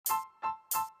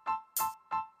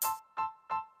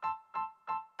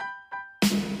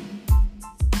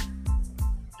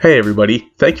Hey everybody,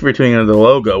 thank you for tuning into The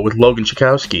Logo with Logan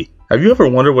Chakowski. Have you ever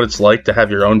wondered what it's like to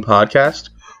have your own podcast?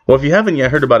 Well, if you haven't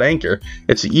yet heard about Anchor,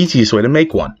 it's the easiest way to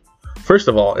make one. First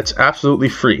of all, it's absolutely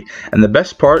free, and the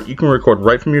best part, you can record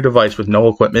right from your device with no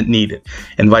equipment needed,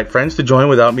 invite friends to join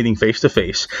without meeting face to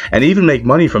face, and even make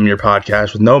money from your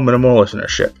podcast with no minimal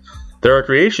listenership. There are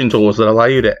creation tools that allow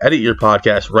you to edit your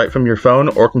podcast right from your phone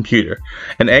or computer,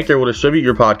 and Anchor will distribute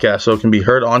your podcast so it can be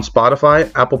heard on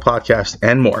Spotify, Apple Podcasts,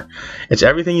 and more. It's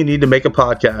everything you need to make a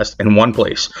podcast in one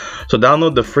place. So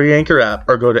download the free Anchor app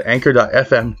or go to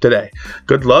anchor.fm today.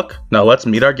 Good luck. Now let's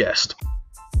meet our guest.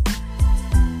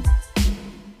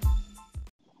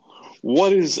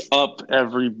 What is up,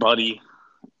 everybody?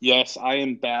 Yes, I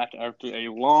am back after a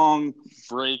long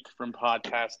break from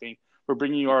podcasting. We're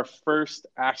bringing you our first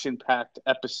action-packed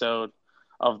episode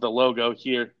of The Logo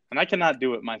here, and I cannot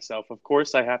do it myself. Of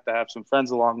course, I have to have some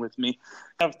friends along with me.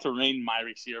 I have Terrayne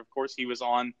Myricks here. Of course, he was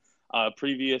on a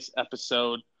previous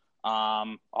episode.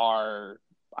 I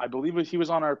believe he was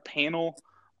on our panel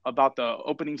about the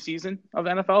opening season of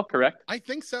NFL, correct? I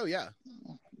think so, yeah.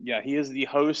 Yeah, he is the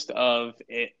host of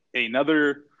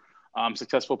another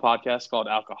successful podcast called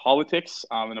Alcoholics.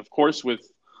 And of course, with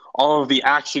all of the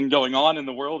action going on in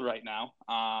the world right now,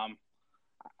 I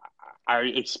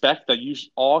expect that you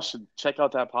all should check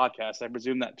out that podcast. I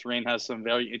presume that Terrayne has some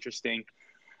very interesting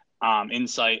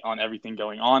insight on everything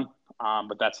going on,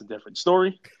 but that's a different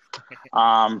story.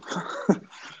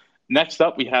 Next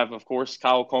up, we have, of course,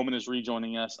 Coleman is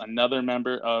rejoining us, another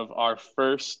member of our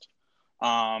first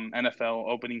NFL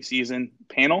opening season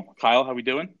panel. Kyle, how we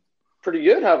doing? Pretty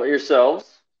good. How about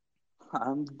yourselves?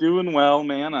 I'm doing well,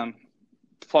 man. I'm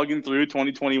plugging through.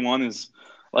 2021 is,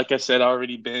 like I said,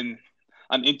 already been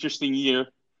an interesting year,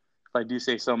 if I do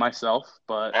say so myself.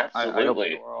 But I hope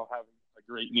we're all having a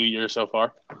great new year so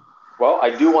far. Well, I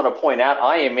do want to point out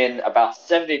I am in about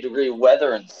 70-degree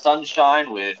weather and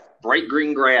sunshine with bright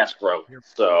green grass growing.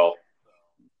 So,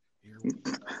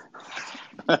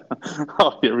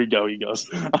 oh, here we go. He goes.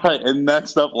 All right, and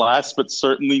next up, last but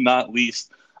certainly not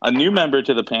least, a new member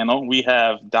to the panel. We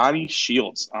have Donnie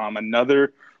Shields,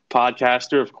 another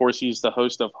podcaster. Of course, he's the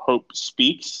host of Hope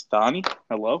Speaks. Donnie,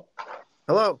 hello.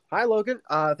 Hello. Hi, Logan.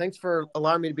 Thanks for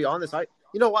allowing me to be on this. I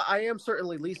am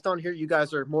certainly least on here. You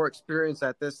guys are more experienced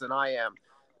at this than I am,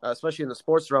 especially in the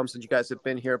sports realm since you guys have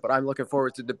been here. But I'm looking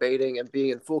forward to debating and being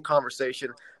in full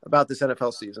conversation about this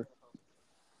NFL season.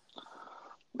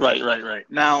 Right.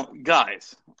 Now,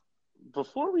 guys,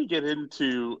 before we get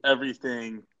into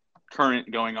everything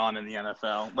current going on in the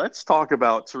NFL, let's talk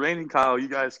about Terrayne and Kyle. You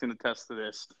guys can attest to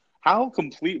this. How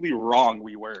completely wrong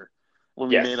we were when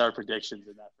we made our predictions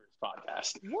in that first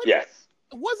podcast. What? yes.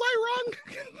 Was I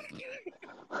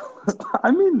wrong? I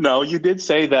mean, no, you did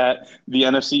say that the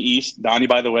NFC East, Donnie,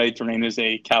 by the way, Terrayne is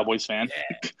a Cowboys fan.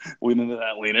 Yeah. We'll get into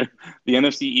that later. The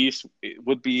NFC East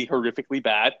would be horrifically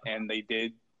bad, and they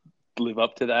did live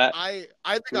up to that. I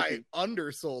think I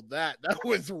undersold that. That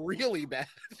was really bad.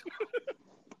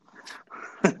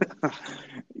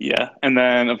 Yeah, and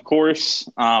then, of course,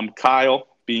 Kyle,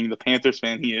 being the Panthers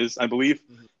fan he is, I believe,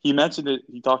 he mentioned it.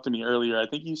 He talked to me earlier. I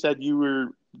think you said you were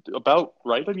about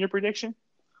right on your prediction.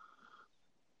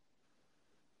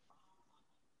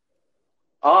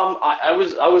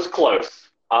 I was close.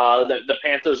 The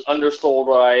Panthers undersold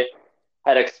what I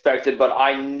had expected, but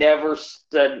I never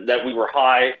said that we were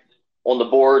high on the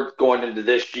board going into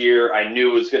this year. I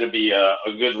knew it was going to be a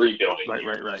good rebuilding.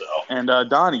 Right. So. And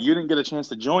Donnie, you didn't get a chance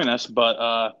to join us,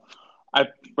 but I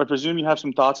presume you have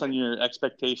some thoughts on your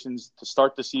expectations to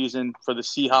start the season for the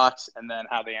Seahawks and then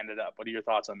how they ended up. What are your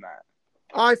thoughts on that?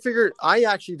 I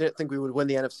actually didn't think we would win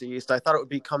the NFC East. I thought it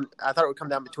would come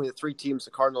down between the three teams,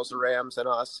 the Cardinals, the Rams, and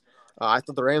us. I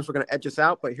thought the Rams were going to edge us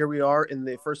out, but here we are in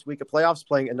the first week of playoffs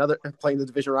playing the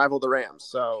division rival, the Rams.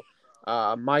 So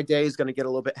my day is going to get a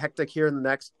little bit hectic here in the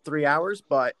next 3 hours,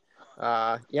 but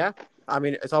yeah, I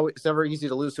mean, it's never easy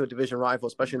to lose to a division rival,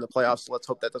 especially in the playoffs. So let's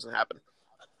hope that doesn't happen.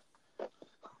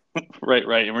 Right.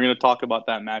 And we're going to talk about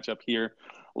that matchup here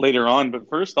later on. But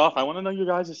first off, I want to know your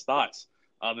guys' thoughts.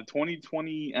 The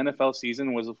 2020 NFL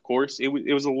season was, of course, it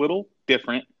was a little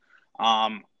different.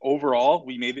 Overall,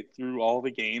 we made it through all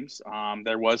the games.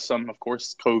 There was some, of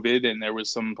course, COVID, and there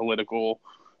was some political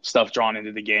stuff drawn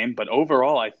into the game. But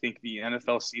overall, I think the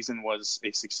NFL season was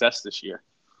a success this year.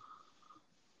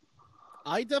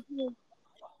 I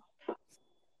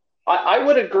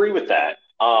would agree with that.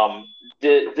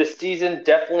 The season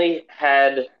definitely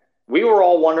had – we were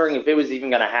all wondering if it was even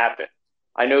going to happen.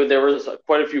 I know there was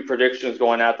quite a few predictions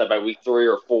going out that by week 3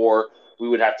 or 4, we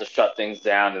would have to shut things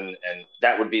down, and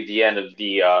that would be the end of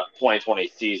the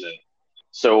 2020 season.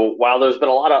 So while there's been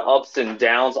a lot of ups and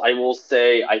downs, I will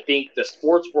say I think the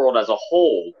sports world as a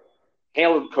whole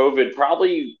handled COVID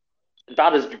probably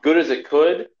about as good as it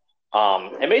could.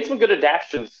 And made some good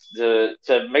adaptations to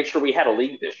make sure we had a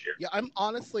league this year. Yeah, I'm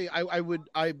honestly,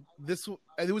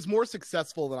 it was more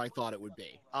successful than I thought it would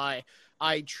be.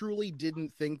 I truly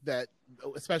didn't think that,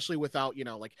 especially without,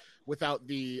 without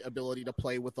the ability to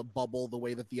play with a bubble the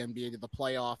way that the NBA did the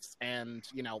playoffs and,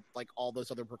 like all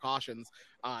those other precautions,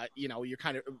 you're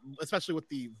kind of, especially with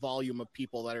the volume of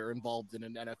people that are involved in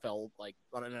an NFL, like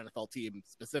on an NFL team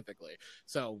specifically.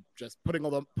 So just putting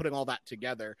all that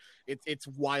together, it's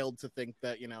wild to think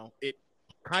that, it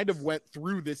kind of went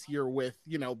through this year with,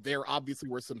 there obviously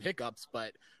were some hiccups,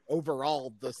 but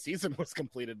overall the season was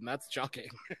completed, and that's shocking.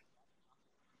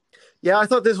 Yeah, I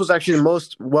thought this was actually the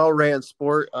most well-ran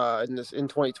sport in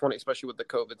 2020, especially with the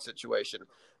COVID situation.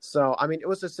 So, I mean, it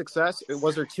was a success.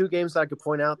 Was there 2 games that I could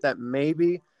point out that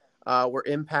maybe were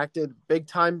impacted big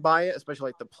time by it, especially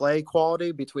like the play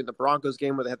quality between the Broncos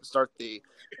game where they had to start the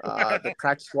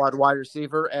practice squad wide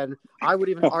receiver, and I would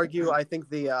even argue I think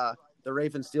the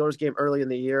Ravens Steelers game early in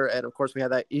the year, and of course we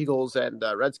had that Eagles and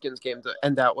Redskins game to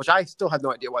end out, which I still have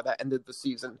no idea why that ended the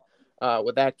season.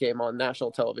 With that game on national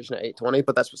television at 8:20,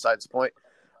 but that's besides the point.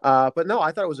 But no,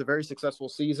 I thought it was a very successful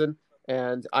season,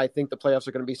 and I think the playoffs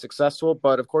are going to be successful.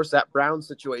 But of course, that Browns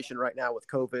situation right now with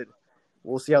COVID,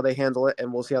 we'll see how they handle it,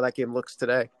 and we'll see how that game looks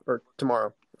today or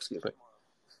tomorrow. Excuse me.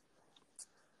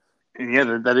 And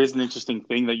yeah, that is an interesting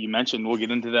thing that you mentioned. We'll get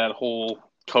into that whole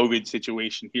COVID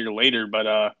situation here later,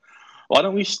 but why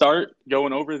don't we start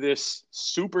going over this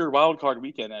super wild card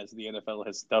weekend, as the NFL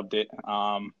has dubbed it?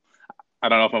 I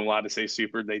don't know if I'm allowed to say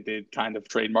super. They did kind of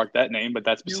trademark that name, but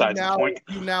that's besides the point.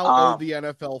 You now owe the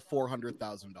NFL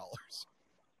 $400,000.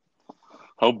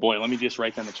 Oh, boy. Let me just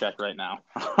write them a check right now.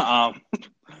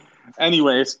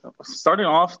 Anyways, starting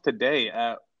off today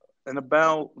in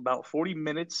about 40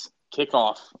 minutes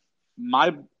kickoff,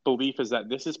 my belief is that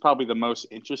this is probably the most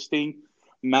interesting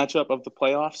matchup of the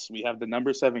playoffs. We have the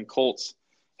number 7 Colts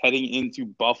heading into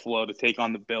Buffalo to take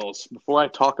on the Bills. Before I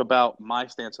talk about my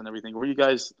stance on everything, what are you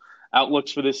guys'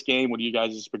 outlooks for this game? What are you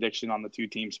guys' prediction on the 2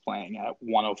 teams playing at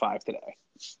 1:05 today?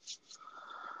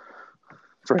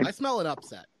 I smell an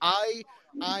upset. I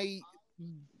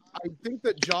think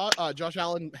that Josh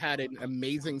Allen had an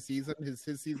amazing season. His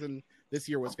season this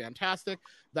year was fantastic.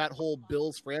 That whole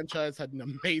Bills franchise had an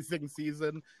amazing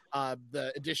season.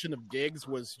 The addition of Diggs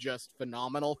was just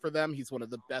phenomenal for them. He's one of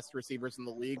the best receivers in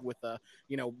the league with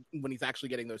when he's actually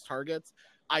getting those targets.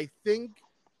 I think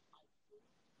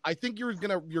you're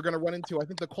gonna run into. I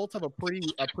think the Colts have a pretty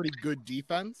good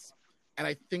defense, and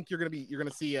I think you're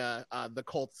gonna see the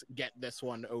Colts get this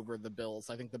one over the Bills.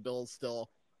 I think the Bills still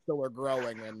are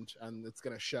growing, and it's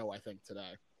gonna show, I think,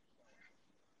 today.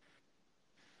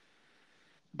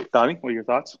 Donnie, what are your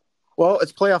thoughts? Well,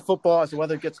 it's playoff football. As the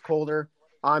weather gets colder,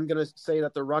 I'm going to say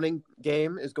that the running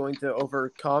game is going to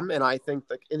overcome, and I think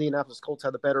the Indianapolis Colts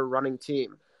have the better running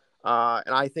team.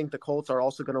 And I think the Colts are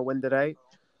also going to win today.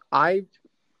 I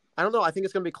don't know. I think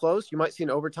it's going to be close. You might see an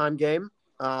overtime game.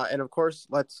 And, of course,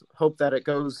 let's hope that it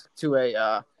goes to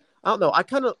I don't know. I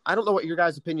don't know what your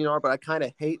guys' opinion are, but I kind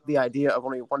of hate the idea of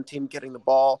only one team getting the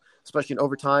ball, especially in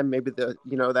overtime, maybe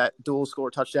that dual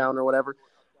score touchdown or whatever.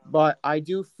 But I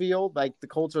do feel like the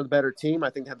Colts are the better team.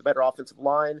 I think they have the better offensive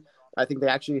line. I think they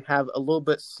actually have a little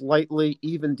bit slightly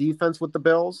even defense with the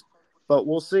Bills. But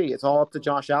we'll see. It's all up to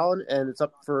Josh Allen, and it's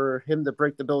up for him to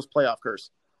break the Bills' playoff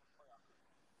curse.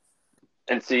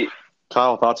 And see,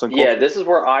 Kyle, thoughts on Colts? Yeah, this is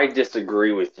where I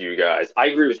disagree with you guys. I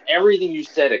agree with everything you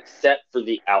said except for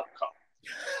the outcome.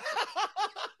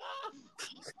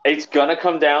 It's going to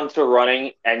come down to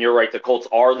running, and you're right, the Colts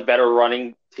are the better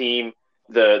running team.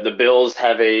 The Bills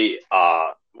have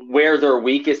where their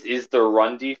weakest is their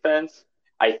run defense.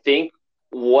 I think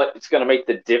what's going to make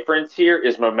the difference here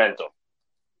is momentum.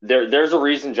 There's a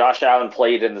reason Josh Allen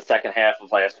played in the second half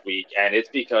of last week, and it's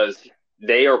because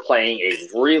they are playing a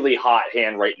really hot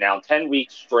hand right now, 10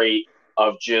 weeks straight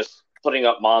of just putting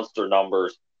up monster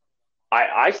numbers.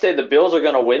 I say the Bills are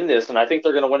going to win this, and I think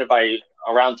they're going to win it by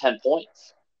around 10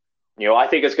 points. I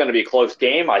think it's going to be a close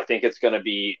game. I think it's going to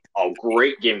be a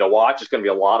great game to watch. It's going to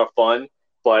be a lot of fun.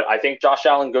 But I think Josh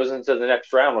Allen goes into the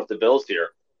next round with the Bills here.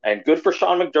 And good for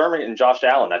Sean McDermott and Josh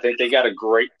Allen. I think they got a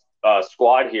great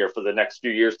squad here for the next few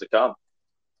years to come.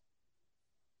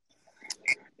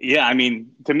 Yeah, I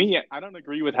mean, to me, I don't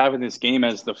agree with having this game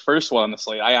as the first one on the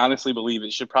slate. I honestly believe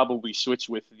it should probably switch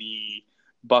with the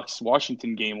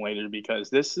Bucs-Washington game later because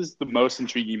this is the most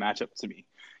intriguing matchup to me.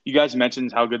 You guys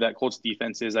mentioned how good that Colts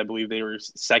defense is. I believe they were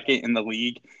second in the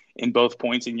league in both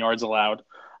points and yards allowed.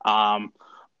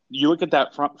 you look at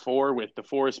that front four with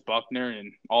DeForest Buckner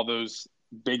and all those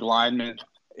big linemen.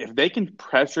 If they can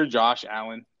pressure Josh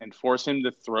Allen and force him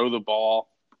to throw the ball,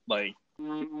 like.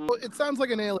 Well, it sounds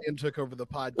like an alien took over the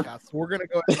podcast. We're gonna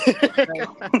go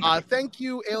ahead. Thank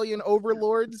you, alien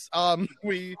overlords.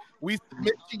 We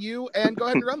submit to you, and go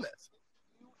ahead and run this.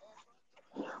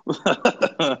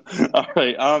 All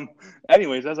right.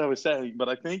 Anyways, as I was saying, but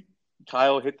I think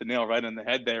Kyle hit the nail right on the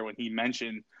head there when he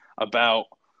mentioned about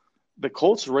the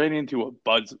Colts ran into a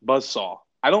buzzsaw.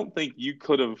 I don't think you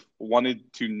could have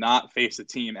wanted to not face a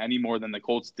team any more than the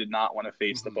Colts did not want to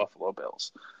face the Buffalo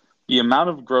Bills. The amount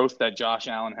of growth that Josh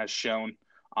Allen has shown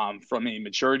from a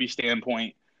maturity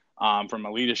standpoint, from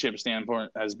a leadership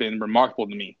standpoint, has been remarkable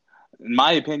to me. In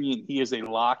my opinion, he is a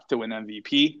lock to win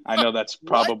MVP. I know that's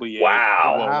probably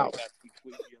wow. That's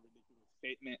completely a ridiculous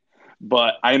statement,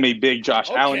 but I am a big Josh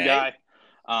Allen guy.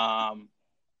 I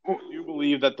do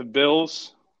believe that the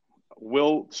Bills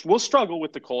will struggle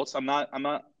with the Colts. I'm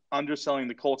not underselling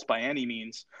the Colts by any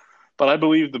means, but I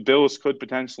believe the Bills could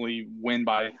potentially win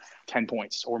by 10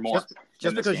 points or more.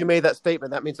 Just because you made that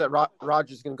statement, that means that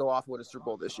Rodgers is going to go off and win a Super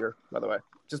Bowl this year, by the way.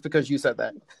 Just because you said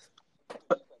that.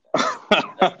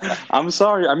 I'm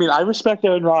sorry. I mean, I respect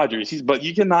Aaron Rodgers, but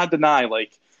you cannot deny,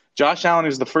 like, Josh Allen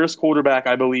is the first quarterback,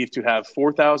 I believe, to have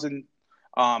 4,000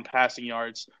 passing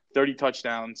yards, 30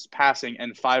 touchdowns passing,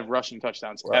 and 5 rushing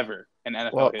touchdowns ever in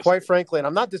NFL history. Quite frankly, and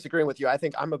I'm not disagreeing with you. I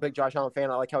think I'm a big Josh Allen fan.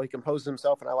 I like how he composes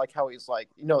himself, and I like how he's like,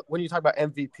 when you talk about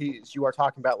MVPs, you are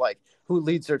talking about like who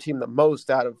leads their team the most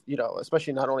out of,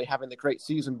 especially not only having the great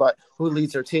season, but who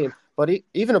leads their team. But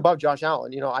even above Josh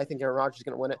Allen, I think Aaron Rodgers is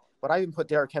going to win it. But I even put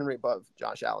Derrick Henry above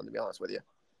Josh Allen, to be honest with you.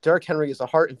 Derrick Henry is the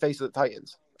heart and face of the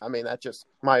Titans. I mean, that's just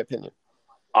my opinion.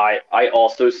 I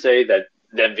also say that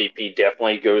the MVP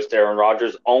definitely goes to Aaron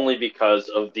Rodgers only because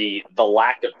of the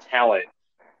lack of talent.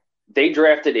 They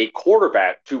drafted a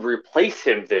quarterback to replace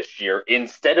him this year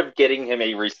instead of getting him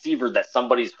a receiver that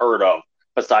somebody's heard of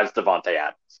besides Devontae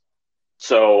Adams.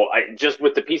 So just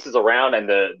with the pieces around and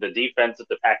the defense that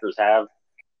the Packers have,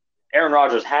 Aaron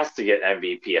Rodgers has to get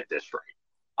MVP at this rate.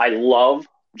 I love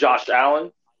Josh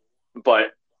Allen, but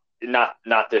not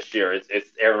this year. It's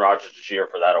Aaron Rodgers this year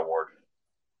for that award.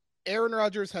 Aaron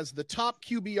Rodgers has the top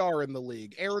QBR in the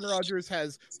league. Aaron Rodgers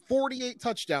has 48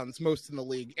 touchdowns, most in the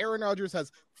league. Aaron Rodgers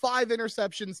has 5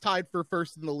 interceptions, tied for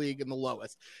first in the league and the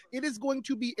lowest. It is going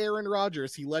to be Aaron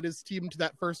Rodgers. He led his team to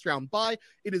that first round bye.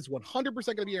 It is 100%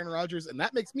 going to be Aaron Rodgers, and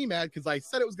that makes me mad because I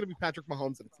said it was going to be Patrick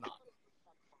Mahomes, and it's not.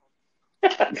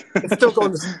 It's still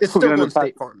going to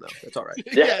State Farm, though. It's all right.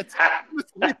 Yeah, it's the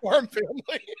State Farm family.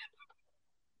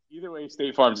 Either way,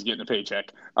 State Farm's getting a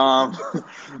paycheck.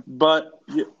 But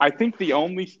I think the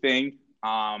only thing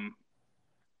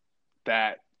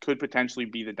that could potentially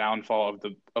be the downfall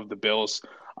of the Bills,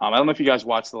 I don't know if you guys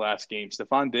watched the last game.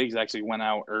 Stephon Diggs actually went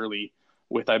out early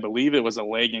with, I believe it was a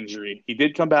leg injury. He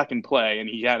did come back and play, and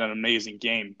he had an amazing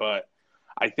game. But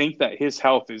I think that his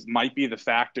health might be the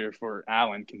factor for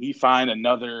Allen. Can he find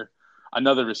another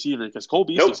receiver? Because Cole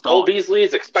Beasley's gone. Cole Beasley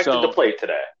is expected to play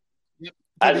today,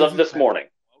 as of this morning.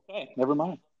 Okay, never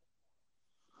mind.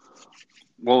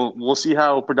 Well, we'll see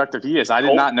how productive he is. I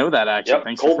did not know that, actually. Yep.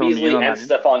 Thanks Cole for filling me in on Beasley and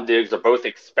that. Stephon Diggs are both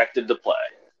expected to play.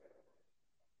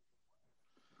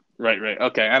 Right.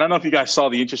 Okay. I don't know if you guys saw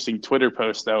the interesting Twitter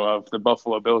post, though, of the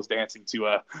Buffalo Bills dancing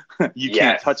to You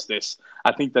Can't Touch This.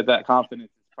 I think that confidence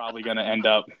is probably going to end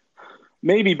up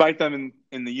maybe bite them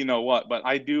in the you-know-what. But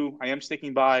I am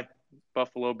sticking by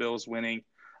Buffalo Bills winning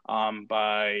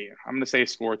by, I'm going to say a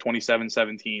score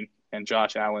 27-17. And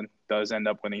Josh Allen does end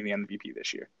up winning the MVP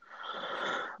this year.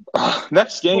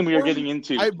 Next game we are getting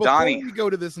into. Donnie. Before we go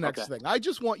to this next thing, I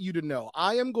just want you to know,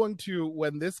 I am going to,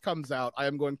 when this comes out, I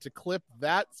am going to clip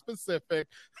that specific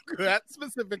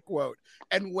quote.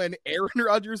 And when Aaron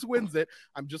Rodgers wins it,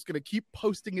 I'm just going to keep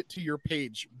posting it to your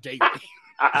page daily.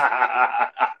 I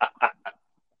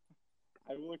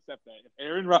will accept that.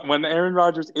 When Aaron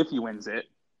Rodgers, if he wins it,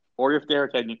 or if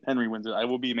Derrick Henry wins it, I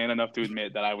will be man enough to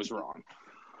admit that I was wrong.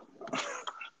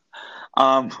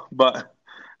 But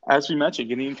as we mentioned,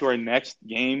 getting into our next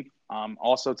game,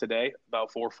 also today,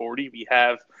 about 4:40, we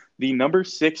have the number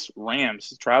 6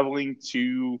 Rams traveling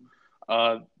to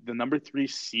the number 3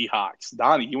 Seahawks.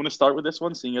 Donnie, you want to start with this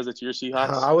one, seeing as it's your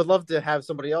Seahawks? I would love to have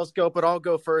somebody else go, but I'll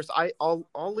go first. I'll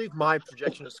leave my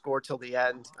projection to score till the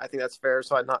end. I think that's fair,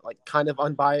 so I'm not kind of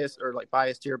unbiased or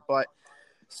biased here, but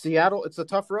Seattle, it's a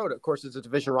tough road. Of course, it's a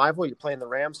division rival. You're playing the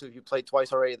Rams, who you played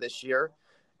twice already this year.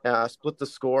 Split the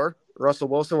score. Russell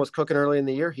Wilson was cooking early in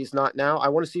the year. He's not now. I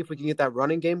want to see if we can get that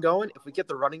running game going. If we get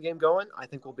the running game going, I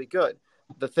think we'll be good.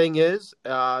 The thing is,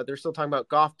 they're still talking about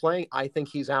Goff playing. I think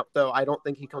he's out, though. I don't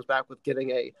think he comes back with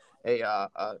getting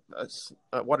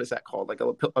what is that called? Like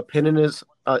a pin in his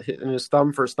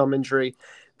thumb for his thumb injury.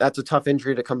 That's a tough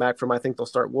injury to come back from. I think they'll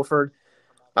start Wolford.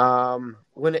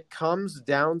 When it comes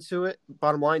down to it,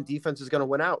 bottom line, defense is going to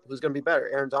win out. Who's going to be better,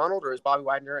 Aaron Donald or is Bobby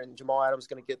Wagner and Jamal Adams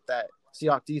going to get that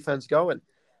Seahawks defense going?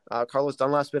 Carlos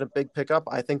Dunlap's been a big pickup.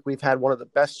 I think we've had one of the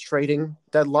best trading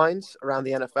deadlines around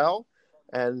the NFL,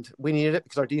 and we needed it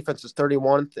because our defense is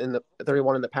 31 in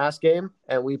the pass game,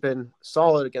 and we've been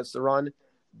solid against the run.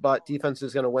 But defense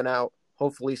is going to win out.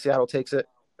 Hopefully, Seattle takes it.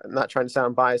 I'm not trying to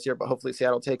sound biased here, but hopefully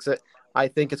Seattle takes it. I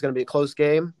think it's going to be a close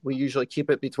game. We usually keep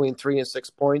it between 3 and 6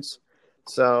 points.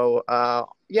 So,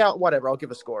 whatever. I'll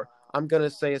give a score. I'm going to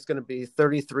say it's going to be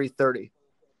 33-30.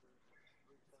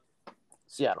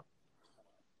 Seattle.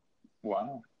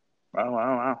 Wow.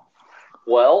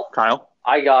 Well, Kyle?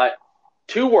 I got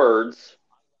 2 words,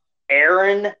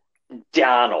 Aaron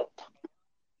Donald.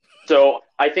 So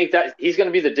I think that he's going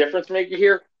to be the difference maker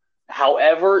here.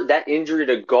 However, that injury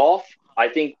to Goff, I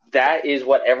think that is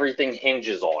what everything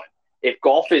hinges on. If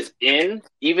Goff is in,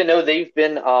 even though they've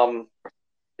been kind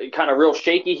of real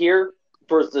shaky here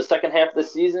for the second half of the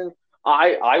season,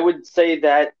 I would say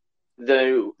that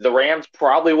the Rams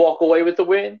probably walk away with the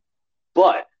win.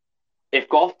 But if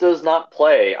Goff does not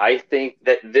play, I think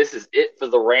that this is it for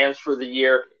the Rams for the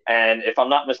year. And if I'm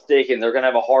not mistaken, they're going to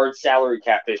have a hard salary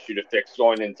cap issue to fix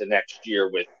going into next year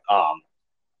with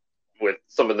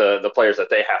some of the players that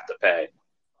they have to pay.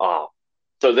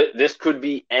 So this could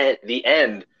be the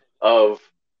end of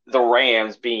the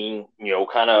Rams being,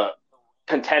 kind of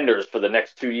contenders for the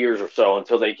next 2 years or so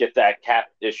until they get that cap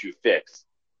issue fixed.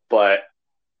 But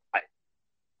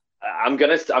I'm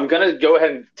gonna go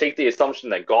ahead and take the assumption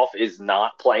that Goff is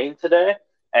not playing today,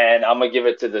 and I'm gonna give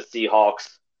it to the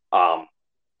Seahawks.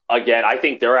 Again, I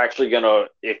think they're actually gonna.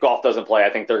 If Goff doesn't play, I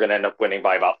think they're gonna end up winning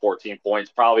by about 14 points,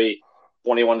 probably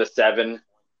 21-7.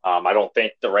 I don't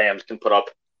think the Rams can put up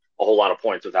a whole lot of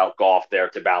points without Goff there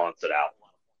to balance it out.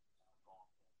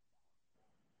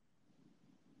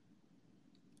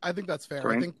 I think that's fair.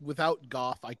 Terrayne? I think without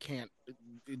Goff, I can't,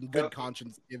 in good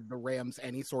conscience, give the Rams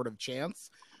any sort of chance.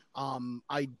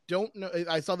 I don't know.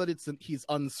 I saw that he's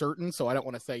uncertain, so I don't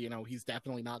want to say, he's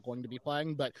definitely not going to be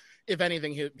playing. But if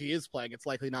anything, he is playing, it's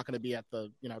likely not going to be at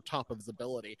the, top of his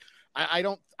ability. I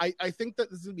think that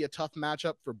this is going to be a tough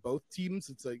matchup for both teams.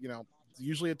 It's it's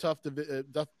usually a tough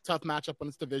matchup when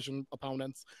it's division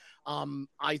opponents.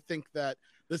 I think that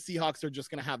the Seahawks are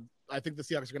just going to have. I think the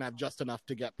Seahawks are going to have just enough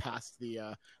to get past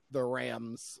the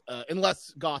Rams,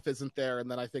 unless Goff isn't there, and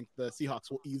then I think the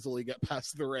Seahawks will easily get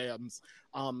past the Rams.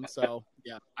 So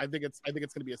yeah, I think it's going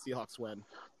to be a Seahawks win.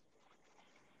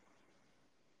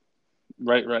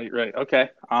 Right. Okay.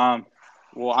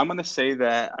 Well, I'm going to say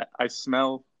that I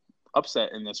smell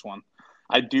upset in this one.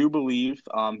 I do believe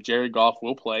Jared Goff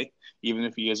will play, even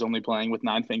if he is only playing with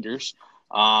 9 fingers.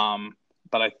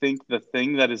 But I think the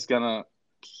thing that is going to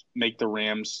make the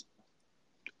Rams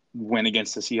win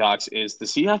against the Seahawks is the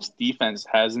Seahawks defense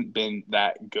hasn't been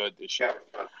that good this year.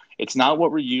 It's not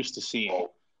what we're used to seeing.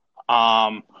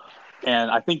 And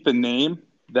I think the name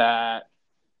that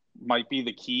might be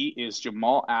the key is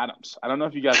Jamal Adams. I don't know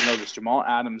if you guys know this. Jamal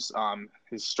Adams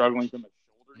is struggling from a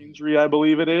shoulder injury, I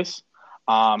believe it is.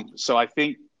 So I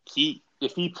think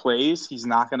if he plays, he's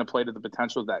not going to play to the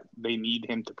potential that they need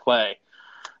him to play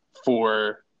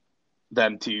for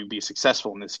them to be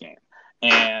successful in this game.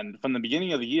 And from the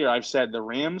beginning of the year, I've said the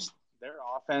Rams, their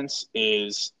offense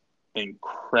is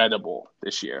incredible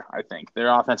this year, I think.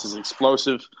 Their offense is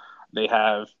explosive. They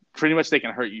can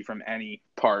hurt you from any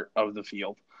part of the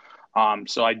field.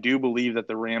 So I do believe that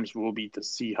the Rams will beat the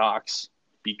Seahawks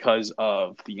because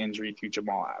of the injury to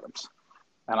Jamal Adams.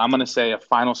 And I'm going to say a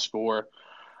final score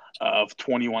of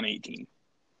 21-18.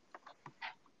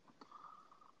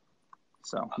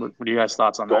 So what are you guys'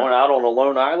 thoughts on that? Going out on a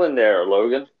lone island there,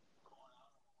 Logan.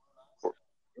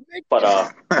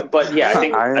 But yeah,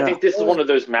 I think this is one of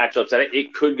those matchups that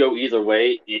it could go either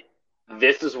way.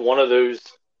 This is one of those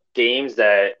games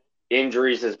that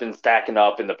injuries has been stacking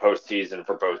up in the postseason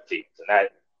for both teams, and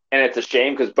it's a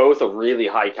shame because both are really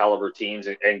high caliber teams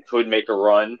and could make a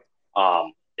run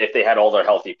if they had all their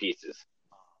healthy pieces.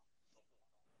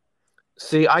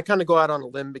 See, I kind of go out on a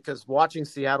limb because watching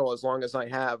Seattle as long as I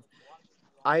have,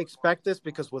 I expect this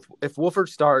because if Wolford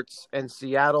starts and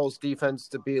Seattle's defense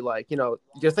to be like, you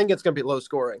think it's going to be low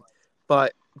scoring,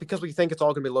 but because we think it's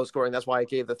all going to be low scoring, that's why I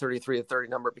gave the 33-30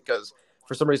 number, because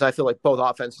for some reason I feel like both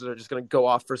offenses are just going to go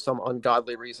off for some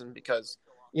ungodly reason because,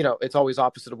 it's always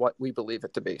opposite of what we believe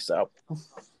it to be. So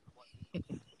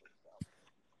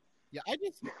Yeah, I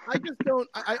just don't.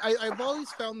 I've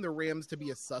always found the Rams to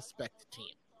be a suspect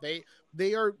team.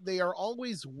 They are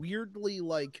always weirdly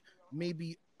like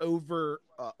maybe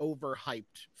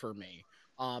overhyped for me.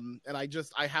 And I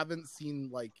haven't seen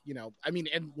like I mean,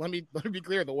 and let me be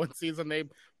clear, the one season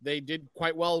they did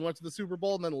quite well and went to the Super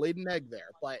Bowl and then laid an egg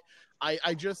there. But I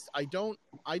don't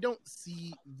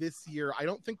see this year. I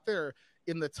don't think they're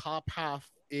in the top half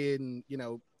in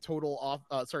total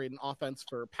in offense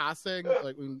for passing,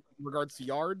 like in regards to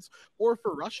yards or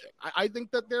for rushing. I think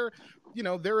that they're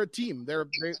a team.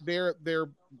 They're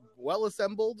well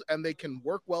assembled and they can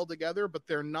work well together, but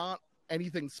they're not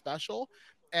anything special.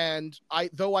 And I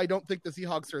don't think the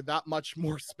Seahawks are that much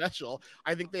more special.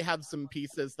 I think they have some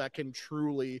pieces that can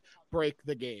truly break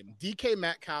the game. DK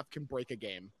Metcalf can break a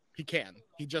game. He can.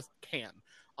 He just can.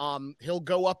 He'll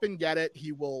go up and get it.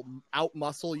 He will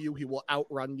outmuscle you. He will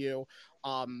outrun you.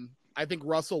 I think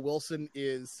Russell Wilson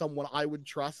is someone I would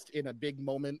trust in a big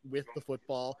moment with the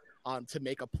football to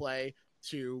make a play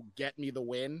to get me the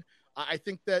win. I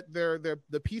think that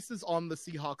the pieces on the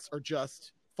Seahawks are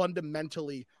just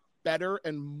fundamentally better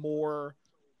and more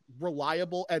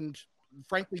reliable and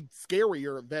frankly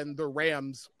scarier than the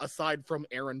Rams aside from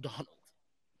Aaron Donald.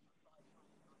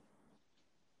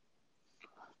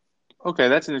 Okay,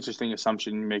 that's an interesting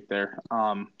assumption you make there,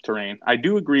 Terrayne. I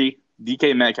do agree.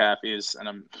 DK Metcalf is,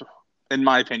 in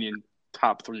my opinion,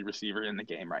 top 3 receiver in the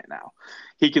game right now.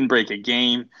 He can break a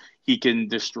game. He can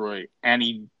destroy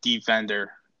any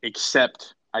defender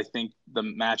except, I think, the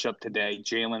matchup today,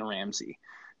 Jalen Ramsey.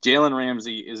 Jalen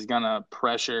Ramsey is going to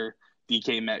pressure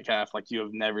DK Metcalf like you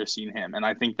have never seen him. And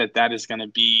I think that is going to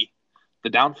be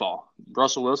the downfall.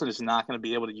 Russell Wilson is not going to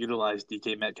be able to utilize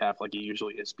DK Metcalf like he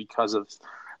usually is because of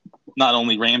not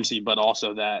only Ramsey, but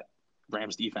also that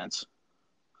Rams defense.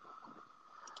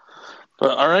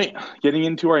 But all right, getting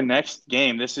into our next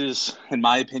game. This is, in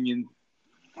my opinion,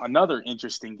 another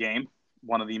interesting game.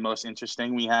 One of the most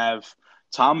interesting. We have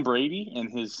Tom Brady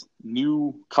and his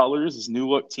new colors, his new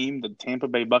look team, the Tampa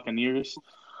Bay Buccaneers,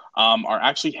 are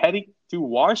actually heading to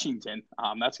Washington.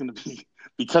 That's going to be,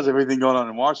 because of everything going on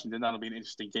in Washington, that'll be an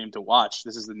interesting game to watch.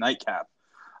 This is the nightcap.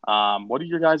 What are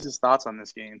your guys' thoughts on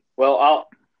this game? Well,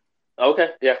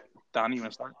 okay, yeah. Donnie, you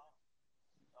want to start?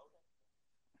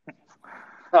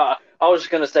 I was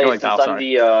just going to say, Like, since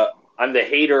I'm the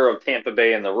hater of Tampa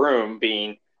Bay in the room,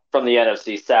 being from the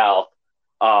NFC South,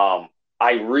 I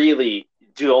really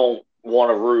don't want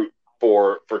to root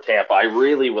for Tampa. I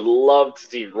really would love to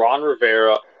see Ron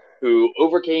Rivera, who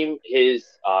overcame his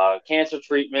cancer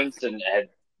treatments and had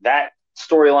that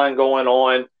storyline going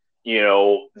on,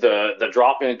 the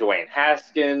dropping of Dwayne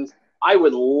Haskins. I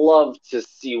would love to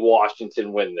see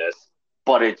Washington win this,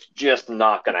 but it's just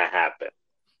not going to happen.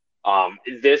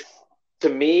 This, to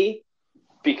me,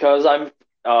 because I'm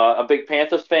a big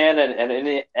Panthers fan and in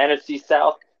the NFC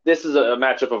South, this is a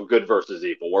matchup of good versus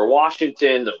evil, where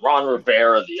Washington, the Ron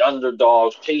Rivera, the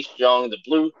underdogs, Chase Young, the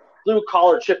blue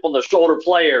collar chip on the shoulder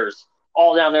players,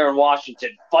 all down there in Washington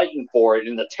fighting for it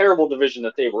in the terrible division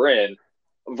that they were in,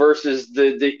 versus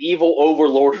the evil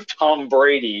overlord of Tom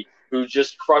Brady, who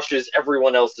just crushes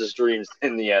everyone else's dreams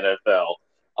in the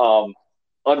NFL.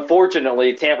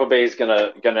 Unfortunately, Tampa Bay is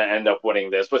gonna end up winning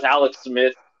this, with Alex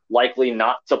Smith likely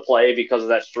not to play because of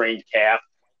that strained calf.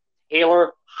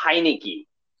 Taylor Heinicke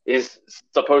is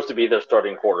supposed to be their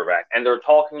starting quarterback, and they're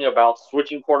talking about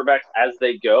switching quarterbacks as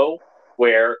they go,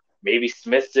 where maybe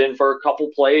Smith's in for a couple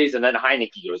plays and then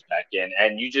Heinicke goes back in,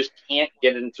 and you just can't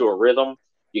get into a rhythm.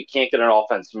 You can't get an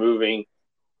offense moving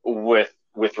with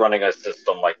running a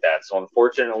system like that. So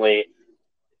unfortunately,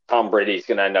 Tom Brady's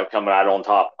going to end up coming out on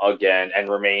top again and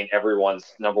remain everyone's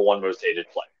number one most hated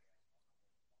player.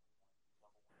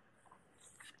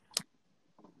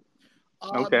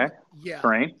 Okay. Yeah.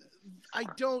 Terrayne? I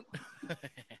don't.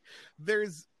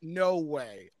 There's no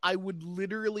way. I would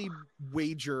literally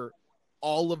wager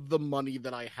all of the money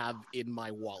that I have in my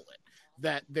wallet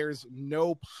that there's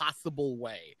no possible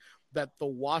way that the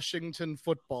Washington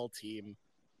football team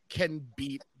can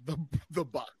beat the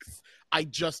Bucks. I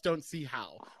just don't see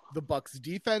how. The Bucks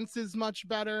I is much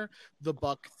better. The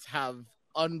Bucks have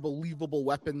unbelievable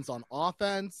weapons on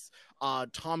offense.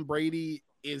 Tom Brady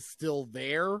is still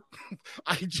there.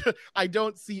 I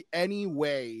don't see any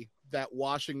way that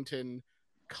Washington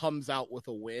comes out with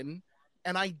a win,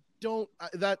 and I don't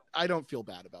feel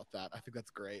bad about that. I think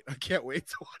that's great. I can't wait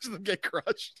to watch them get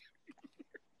crushed.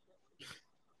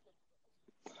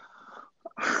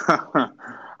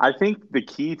 I think the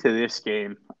key to this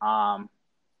game,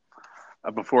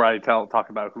 before I talk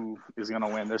about who is going to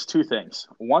win, there's two things.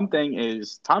 One thing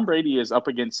is Tom Brady is up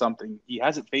against something he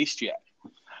hasn't faced yet,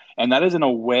 and that is an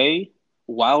away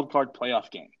wild card playoff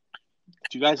game.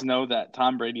 Do you guys know that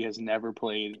Tom Brady has never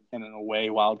played in an away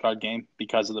wildcard game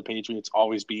because of the Patriots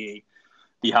always being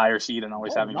the higher seed and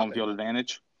always having home field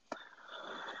advantage?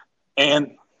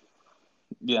 And,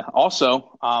 yeah,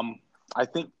 also, I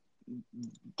think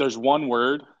there's one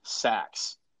word,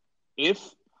 sacks. If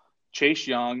Chase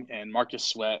Young and Marcus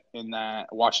Sweat in that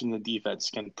Washington defense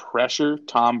can pressure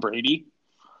Tom Brady,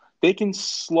 they can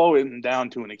slow him down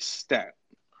to an extent.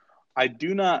 I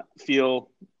do not feel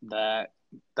that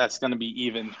that's going to be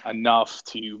even enough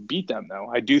to beat them, though.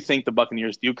 I do think the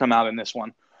Buccaneers do come out in this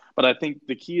one, but I think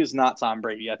the key is not Tom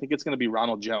Brady. I think it's going to be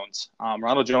Ronald Jones.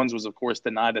 Ronald Jones was, of course,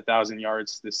 denied 1,000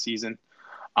 yards this season,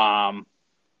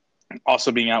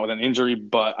 also being out with an injury,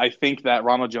 but I think that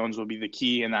Ronald Jones will be the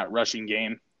key in that rushing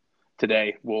game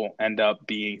today. Will end up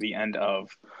being the end of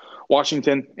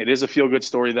Washington. It is a feel-good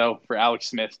story, though, for Alex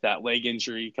Smith, that leg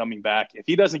injury coming back. If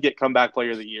he doesn't get comeback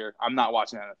player of the year, I'm not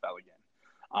watching NFL again.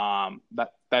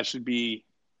 That should be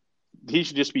 – he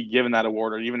should just be given that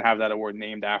award or even have that award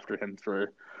named after him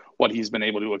for what he's been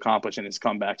able to accomplish in his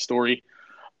comeback story.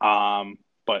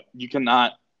 But you're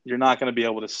not going to be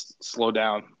able to slow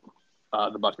down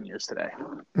the Buccaneers today.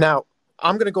 Now,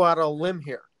 I'm going to go out on a limb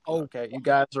here. Okay, you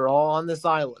guys are all on this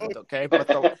island, okay? But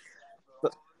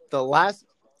the last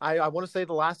 – I want to say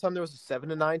the last time there was a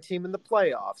 7-9 team in the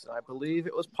playoffs, and I believe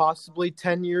it was possibly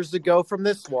 10 years ago from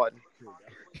this one.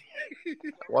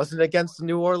 Wasn't it against the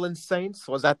New Orleans Saints?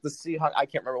 Was that the Seahawks? I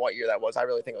can't remember what year that was. I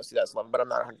really think it was 2011, but I'm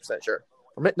not 100% sure.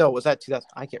 No, was that 2000?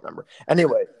 I can't remember.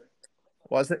 Anyway,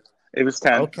 was it? It was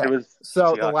 10. Okay. It was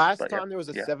so Seahawks, the last time there was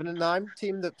a 7-9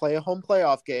 team that play a home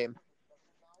playoff game,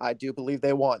 I do believe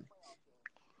they won.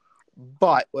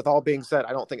 But with all being said,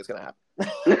 I don't think it's going to happen.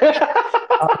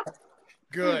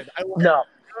 Good.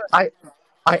 I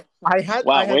had.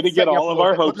 Wow, I had way to get all of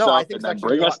our hopes up. No, I think and it's then actually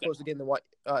bring a us lot closer game than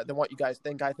what you guys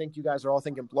think. I think you guys are all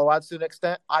thinking blowouts to an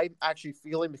extent. I'm actually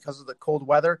feeling because of the cold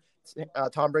weather.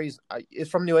 Tom Brady is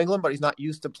from New England, but he's not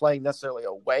used to playing necessarily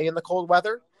away in the cold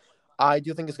weather. I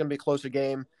do think it's going to be a closer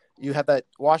game. You have that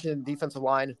Washington defensive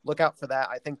line. Look out for that.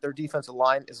 I think their defensive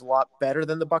line is a lot better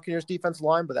than the Buccaneers' defensive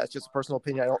line, but that's just a personal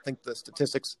opinion. I don't think the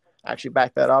statistics actually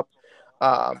back that up.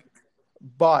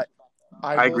 But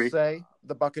I will say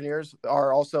the Buccaneers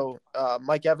are also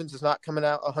Mike Evans is not coming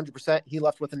out 100%. He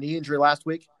left with a knee injury last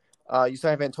week. You still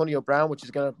have Antonio Brown, which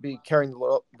is going to be carrying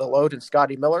the load, and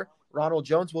Scotty Miller. Ronald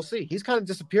Jones, we'll see. He's kind of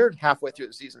disappeared halfway through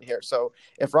the season here. So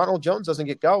if Ronald Jones doesn't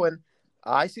get going,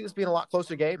 I see this being a lot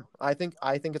closer game. I think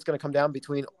it's going to come down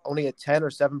between only a 10 or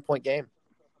 7-point game.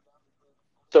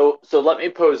 So let me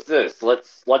pose this.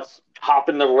 Let's hop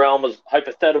in the realm of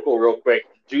hypothetical real quick.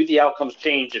 Do the outcomes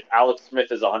change if Alex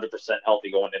Smith is 100%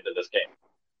 healthy going into this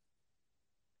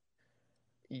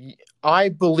game? I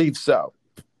believe so.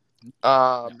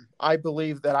 I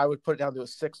believe that I would put it down to a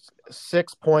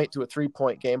 6-point to a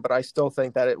 3-point game, but I still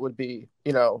think that it would be,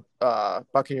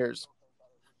 Buccaneers.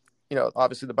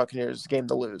 Obviously the Buccaneers game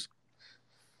to lose.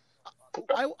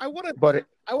 I want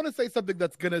to say something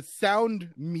that's going to sound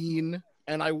mean,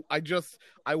 and I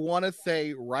want to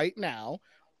say right now,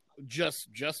 just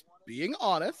being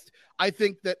honest, I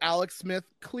think that Alex Smith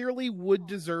clearly would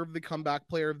deserve the comeback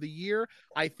player of the year.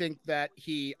 I think that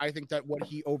what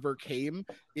he overcame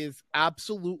is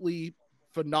absolutely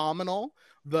phenomenal.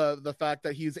 The fact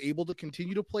that he's able to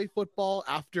continue to play football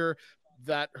after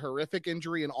that horrific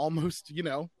injury and almost,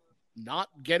 not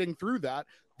getting through that,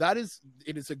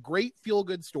 it is a great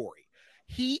feel-good story.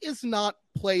 He is not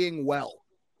playing well.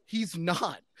 He's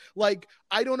not.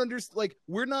 I don't understand.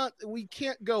 We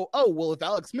can't go, oh, well, if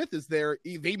Alex Smith is there,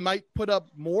 they might put up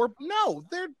more. No,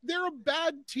 they're a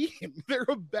bad team. They're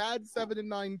a bad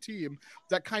 7-9 team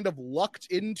that kind of lucked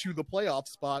into the playoff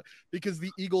spot because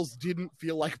the Eagles didn't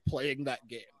feel like playing that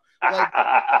game.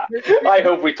 I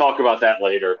hope we talk about that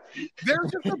later.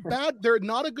 They're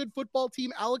not a good football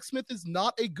team. Alex Smith is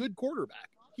not a good quarterback.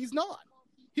 He's not.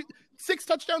 6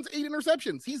 touchdowns, 8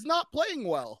 interceptions. He's not playing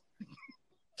well.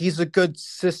 He's a good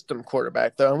system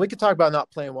quarterback, though. And we could talk about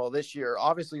not playing well this year.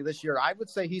 Obviously, this year, I would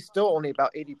say he's still only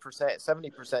about 80%,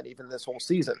 70% even this whole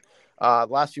season.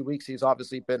 Last few weeks, he's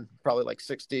obviously been probably like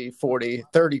 60, 40,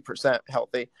 30%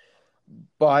 healthy.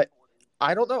 But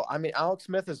I don't know. I mean, Alex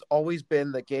Smith has always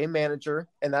been the game manager,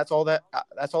 and that's all that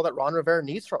Ron Rivera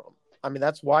needs from him. I mean,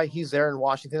 that's why he's there in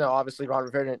Washington. Now, obviously, Ron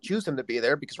Rivera didn't choose him to be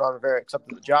there because Ron Rivera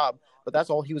accepted the job, but that's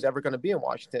all he was ever going to be in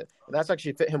Washington. And that's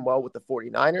actually fit him well with the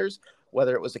 49ers,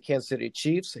 whether it was the Kansas City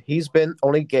Chiefs. He's been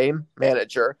only game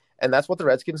manager, and that's what the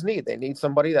Redskins need. They need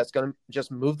somebody that's going to just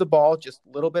move the ball just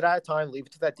a little bit at a time, leave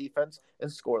it to that defense,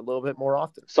 and score a little bit more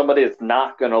often. Somebody that's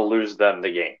not going to lose them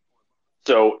the game.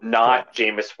 So not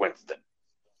Jameis Winston.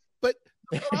 But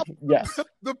yes.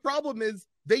 The problem is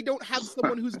They don't have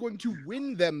someone who's going to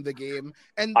win them the game,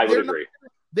 and I would agree.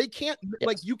 They can't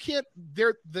you can't.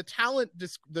 The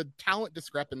talent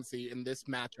discrepancy in this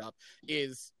matchup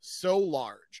is so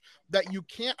large that you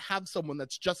can't have someone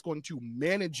that's just going to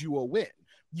manage you a win.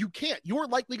 You can't. You're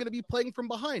likely going to be playing from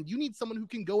behind. You need someone who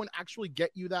can go and actually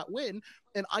get you that win,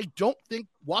 and I don't think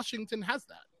Washington has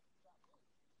that.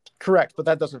 Correct, but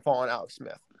that doesn't fall on Alex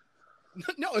Smith.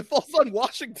 No, it falls on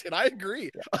Washington. I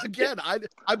agree. Again,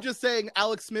 I'm just saying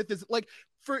Alex Smith is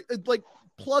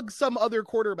plug some other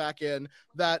quarterback in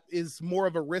that is more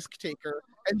of a risk taker,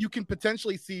 and you can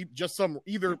potentially see just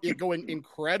either it going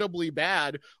incredibly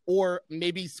bad or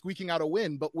maybe squeaking out a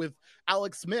win. But with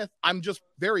Alex Smith, I'm just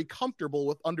very comfortable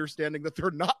with understanding that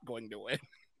they're not going to win.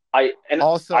 I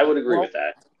would agree with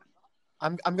that.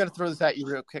 I'm going to throw this at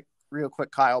you real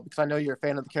quick, Kyle, because I know you're a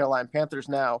fan of the Carolina Panthers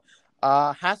now.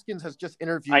 Haskins has just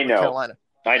interviewed with Carolina.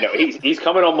 I know. He's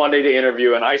coming on Monday to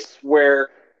interview, and I swear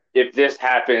if this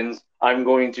happens, I'm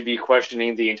going to be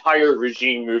questioning the entire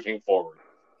regime moving forward.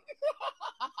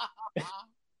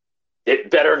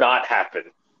 It better not happen.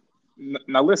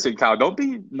 Now listen, Kyle, don't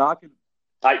be knocking.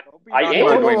 I am.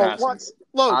 Dwayne Haskins.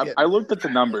 Logan. I looked at the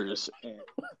numbers. And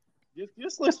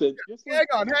just listen. Hang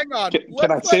on.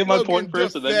 Can I say my point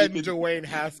first? And then you can... Dwayne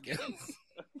Haskins.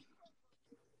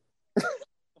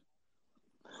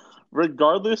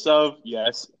 Regardless of,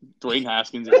 yes, Dwayne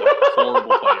Haskins is a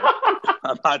horrible player.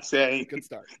 I'm not saying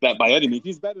that by any means.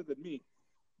 He's better than me.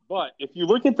 But if you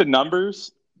look at the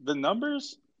numbers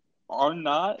are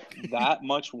not that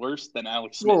much worse than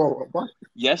Alex Smith. Whoa.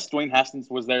 Yes, Dwayne Haskins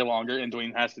was there longer and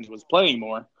Dwayne Haskins was playing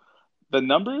more. The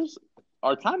numbers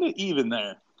are kind of even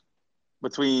there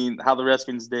between how the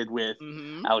Redskins did with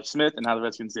Alex Smith and how the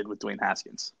Redskins did with Dwayne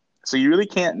Haskins. So you really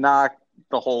can't knock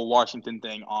the whole Washington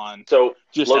thing on. So,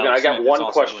 just Logan, Alex I got Smith.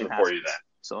 one question for you then.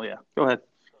 So, yeah, go ahead.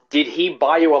 Did he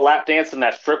buy you a lap dance in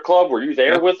that strip club? Were you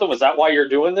there with him? Was that why you're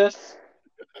doing this?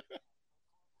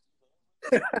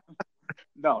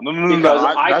 No.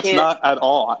 I that's not at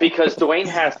all. Because Dwayne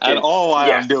Haskins. At all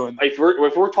why I'm doing If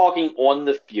we're talking on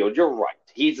the field, you're right.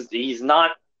 He's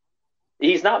not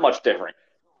much different.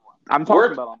 I'm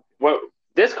talking about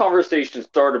this conversation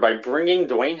started by bringing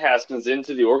Dwayne Haskins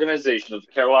into the organization of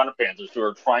the Carolina Panthers, who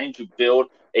are trying to build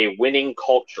a winning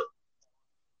culture.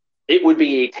 It would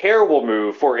be a terrible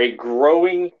move for a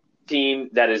growing team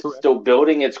that is still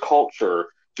building its culture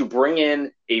to bring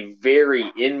in a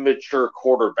very immature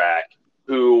quarterback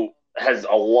who has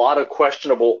a lot of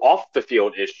questionable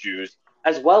off-the-field issues,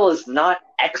 as well as not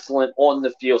excellent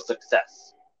on-the-field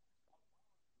success.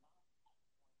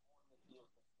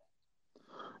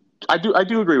 I do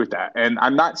agree with that. And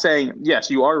I'm not saying, yes,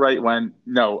 you are right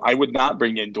no, I would not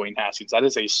bring in Dwayne Haskins. That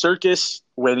is a circus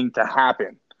waiting to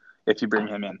happen if you bring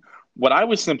him in. What I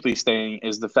was simply saying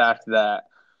is the fact that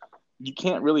you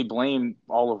can't really blame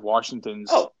all of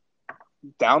Washington's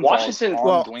downfalls on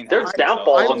Dwayne Haskins. There's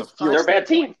downfalls on the field. They're a bad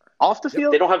team. Off the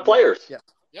field? They don't have players. Yeah.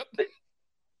 Yep.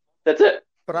 That's it.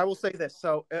 But I will say this.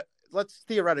 So let's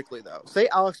theoretically, though, say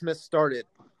Alex Smith started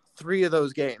 3 of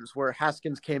those games where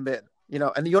Haskins came in.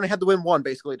 And you only had to win one,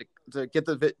 basically, to get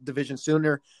the division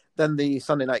sooner than the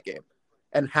Sunday night game.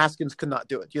 And Haskins could not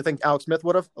do it. Do you think Alex Smith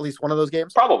would have at least one of those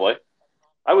games? Probably.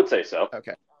 I would say so.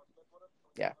 Okay.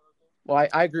 Yeah. Well,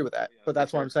 I agree with that. But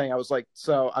that's what I'm saying. I was like,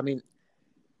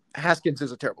 Haskins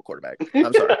is a terrible quarterback.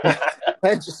 I'm sorry.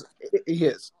 He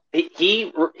is.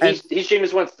 He's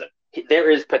Jameis Winston. There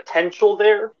is potential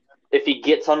there if he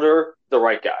gets under the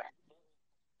right guy.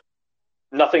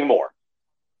 Nothing more.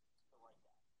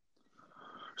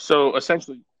 So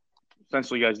essentially,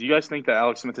 guys, do you guys think that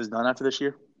Alex Smith is done after this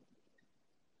year?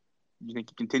 Do you think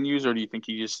he continues, or do you think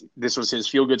this was his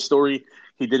feel-good story?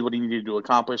 He did what he needed to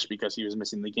accomplish because he was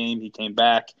missing the game. He came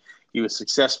back. He was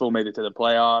successful, made it to the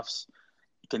playoffs.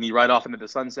 Can he ride off into the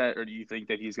sunset, or do you think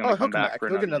that he's going to come back for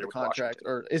another year with contract? Washington?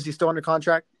 Or is he still under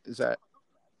contract? Is that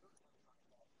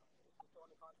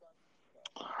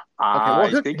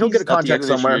okay? Well, he'll get a contract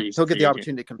somewhere. He'll get the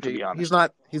opportunity to compete. He's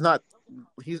not.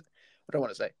 I don't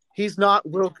want to say he's not.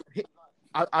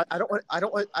 I don't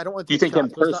want. Do you think him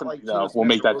personally will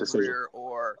make that decision,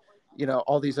 or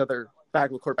all these other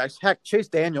backup quarterbacks? Heck, Chase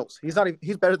Daniels. He's not.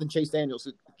 He's better than Chase Daniels,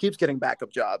 who keeps getting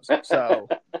backup jobs. So,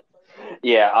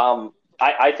 yeah.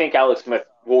 I think Alex Smith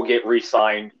will get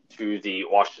re-signed to the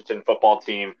Washington football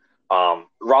team.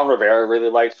 Ron Rivera really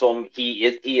likes him. He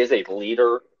is a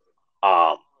leader.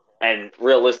 And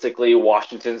realistically,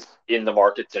 Washington's in the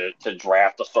market to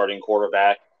draft a starting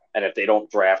quarterback. And if they don't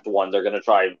draft one, they're going to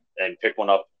try and pick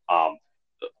one up.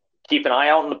 Keep an eye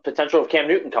out on the potential of Cam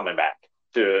Newton coming back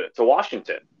to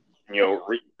Washington.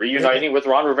 Reuniting with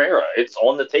Ron Rivera. It's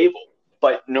on the table.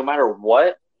 But no matter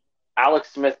what,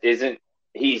 Alex Smith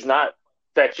he's not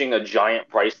fetching a giant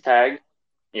price tag.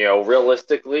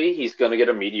 Realistically, he's going to get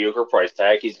a mediocre price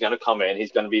tag. He's going to come in.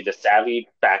 He's going to be the savvy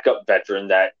backup veteran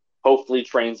that hopefully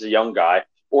trains a young guy.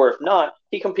 Or if not,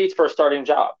 he competes for a starting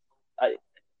job.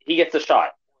 He gets a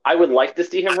shot. I would like to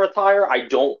see him retire. I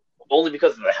don't, only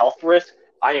because of the health risk.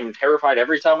 I am terrified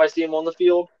every time I see him on the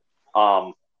field.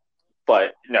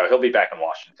 But no, he'll be back in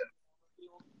Washington.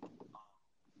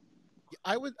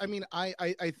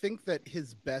 I think that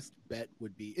his best bet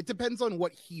would be, it depends on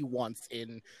what he wants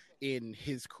in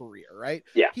his career, right?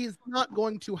 Yeah. He's not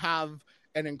going to have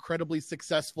an incredibly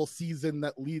successful season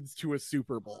that leads to a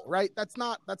Super Bowl, right? That's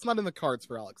not in the cards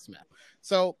for Alex Smith.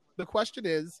 So the question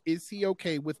is he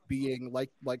okay with being like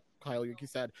Kyle, like you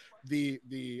said, the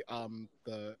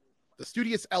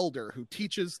studious elder who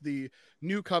teaches the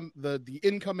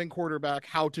incoming quarterback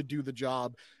how to do the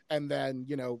job, and then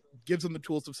gives him the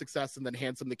tools of success and then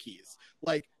hands him the keys?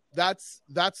 Like that's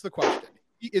the question.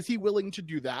 Is he willing to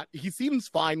do that? He seems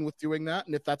fine with doing that,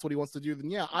 and if that's what he wants to do,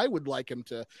 then yeah, I would like him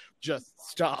to just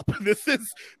stop. This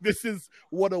is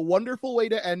what a wonderful way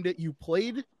to end it. You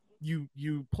played, you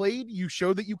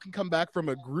showed that you can come back from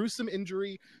a gruesome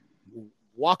injury.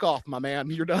 Walk off, my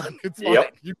man. You're done. It's fine.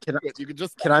 Yep.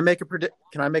 Can I make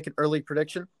an early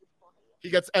prediction? He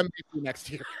gets MVP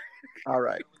next year. All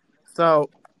right. So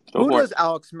who does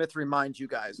Alex Smith remind you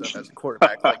guys of as a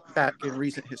quarterback, like back in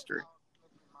recent history?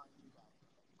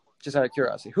 Just out of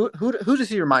curiosity, who does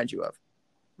he remind you of?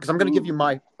 Because I'm going to give you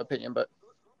my opinion, but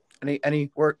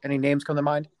any names come to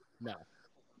mind? No.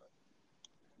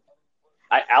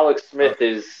 Alex Smith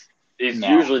is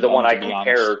usually the one I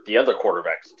compare the other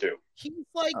quarterbacks to. He's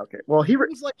like, okay. Well, he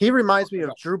reminds me of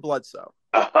Drew Bledsoe.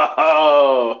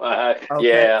 Oh,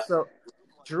 yeah. So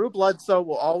Drew Bledsoe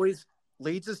will always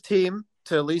leads his team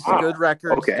to at least good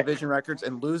records, division records,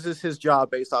 and loses his job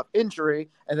based off injury,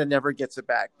 and then never gets it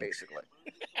back, basically.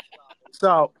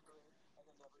 So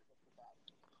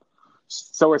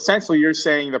essentially, you're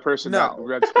saying the person that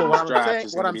Redskins draft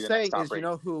is what going to I'm be the saying next top is,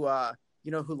 rating.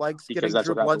 who likes Because getting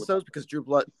Drew Bledsoe because Drew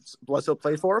Bledsoe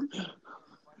played for him.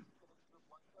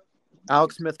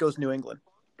 Alex Smith goes New England.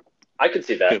 I could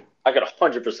see that. I could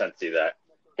 100% see that.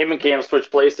 Him and Cam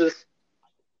switch places.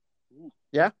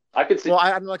 Yeah, I could see. Well,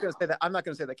 I'm not going to say that. I'm not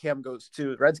going to say that Cam goes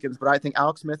to the Redskins, but I think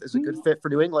Alex Smith is a good fit for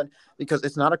New England because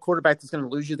it's not a quarterback that's going to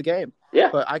lose you the game. Yeah.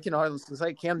 But I can honestly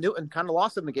say Cam Newton kind of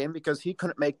lost him the game because he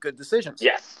couldn't make good decisions.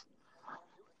 Yes.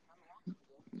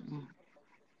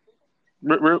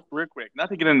 Real quick, not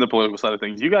to get into the political side of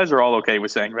things, you guys are all okay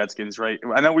with saying Redskins, right?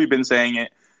 I know we've been saying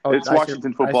it. It's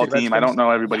Washington football team. I don't know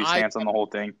everybody's stance on the whole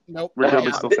thing. Nope.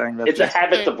 Richard's still saying Redskins. It's a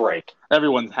habit to break.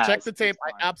 Everyone has. Check the tape.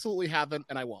 I absolutely haven't,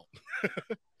 and I won't.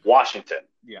 Washington.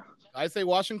 Yeah. I say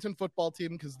Washington football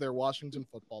team because they're Washington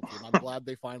football team. I'm glad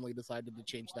they finally decided to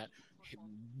change that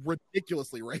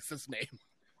ridiculously racist name.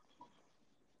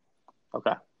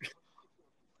 Okay.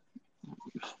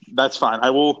 That's fine.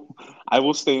 I will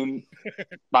stand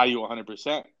by you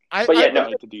 100%. But yeah, no.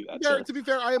 Like to do that. To be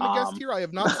fair, I am a guest here. I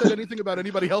have not said anything about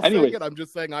anybody else saying it. I'm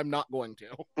just saying I'm not going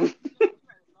to.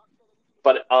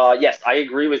 But yes, I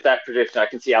agree with that prediction. I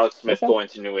can see Alex Smith going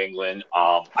to New England.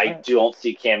 I don't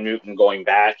see Cam Newton going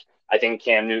back. I think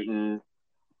Cam Newton,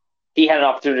 he had an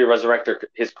opportunity to resurrect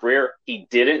his career. He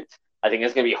didn't. I think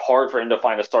it's going to be hard for him to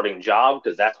find a starting job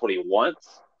because that's what he wants.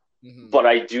 Mm-hmm. But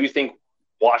I do think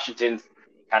Washington's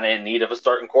kind of in need of a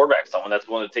starting quarterback, someone that's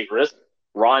willing to take risks.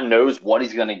 Ron knows what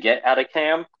he's going to get out of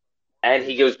Cam, and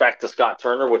he goes back to Scott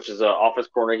Turner, which is an office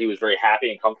corner he was very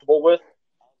happy and comfortable with.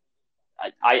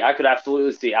 I could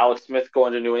absolutely see Alex Smith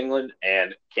going to New England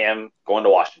and Cam going to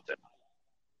Washington.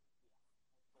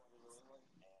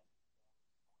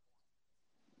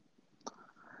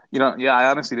 I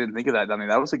honestly didn't think of that, Donnie.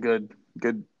 That was a good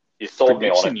you sold me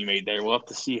on it. You made there. We'll have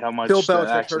to see how much Bill that Belichick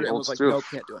actually heard it and holds was like, true. "No,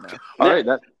 can't do it now." All right,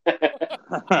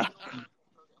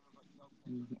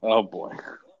 oh boy.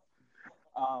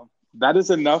 That is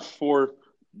enough for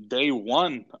day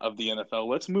one of the NFL.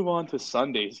 Let's move on to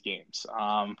Sunday's games.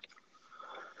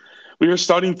 We are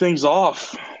starting things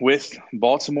off with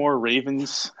Baltimore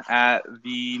Ravens at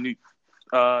the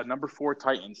number 4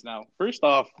 Titans. Now, first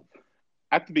off,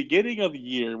 at the beginning of the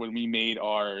year when we made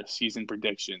our season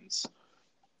predictions,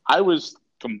 I was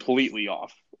completely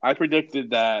off. I predicted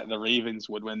that the Ravens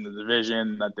would win the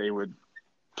division, that they would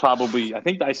probably – I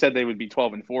think I said they would be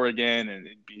 12-4 again, and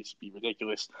it'd be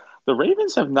ridiculous. The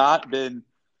Ravens have not been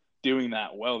doing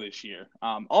that well this year.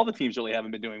 All the teams really haven't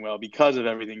been doing well because of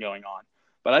everything going on.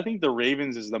 But I think the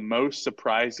Ravens is the most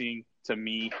surprising to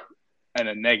me in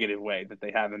a negative way that they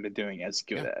haven't been doing as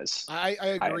good as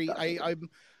I agree.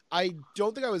 I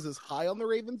don't think I was as high on the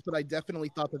Ravens, but I definitely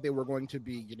thought that they were going to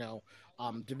be,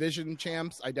 division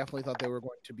champs. I definitely thought they were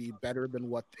going to be better than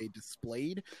what they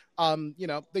displayed.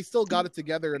 They still got it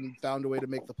together and found a way to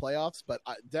make the playoffs, but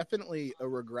definitely a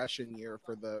regression year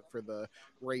for the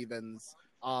Ravens.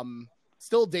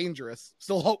 Still dangerous,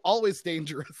 still always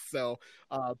dangerous. So,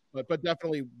 but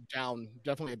definitely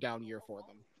a down year for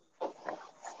them.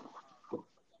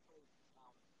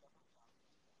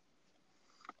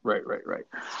 Right.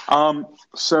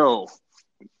 So,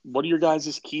 what are your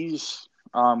guys' keys?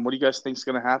 What do you guys think is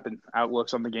going to happen?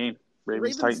 Outlooks on the game.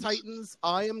 Ravens Titans.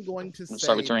 I am going to say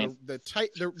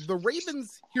the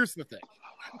Ravens. Here's the thing.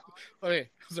 Let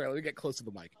me get close to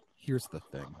the mic. Here's the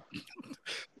thing.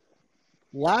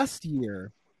 Last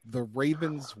year, the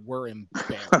Ravens were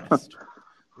embarrassed.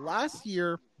 Last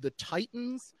year, the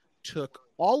Titans took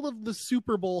all of the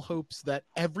Super Bowl hopes that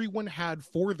everyone had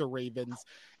for the Ravens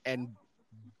and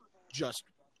just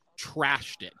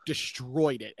trashed it,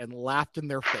 destroyed it, and laughed in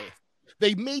their face.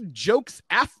 They made jokes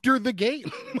after the game.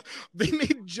 They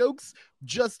made jokes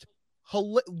just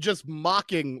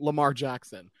mocking Lamar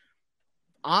Jackson.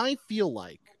 I feel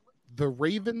like the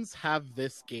Ravens have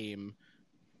this game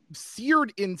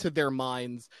seared into their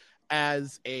minds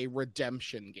as a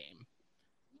redemption game.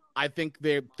 I think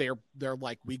they're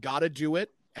like, we got to do it,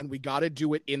 and we got to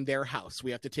do it in their house.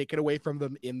 We have to take it away from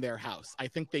them in their house. I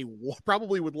think they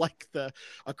probably would like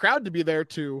a crowd to be there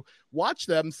to watch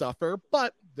them suffer,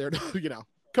 but they're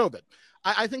COVID.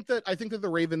 I think that the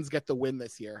Ravens get the win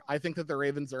this year. I think that the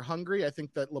Ravens are hungry. I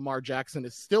think that Lamar Jackson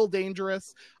is still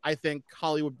dangerous. I think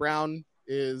Hollywood Brown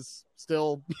is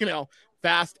still,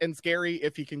 fast and scary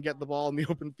if he can get the ball in the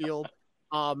open field.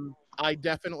 I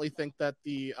definitely think that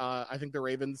the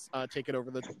Ravens take it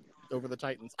over the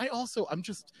Titans.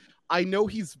 I know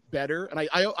he's better, and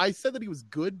I said that he was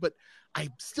good, but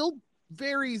I'm still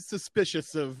very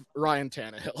suspicious of Ryan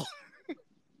Tannehill.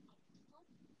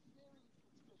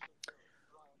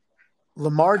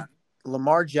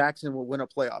 Lamar Jackson will win a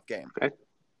playoff game. Okay.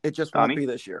 It just won't be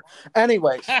this year.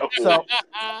 Anyways, so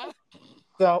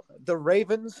the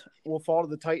Ravens will fall to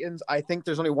the Titans. I think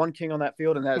there's only one king on that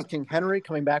field, and that is King Henry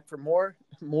coming back for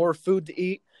more food to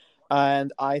eat.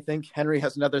 And I think Henry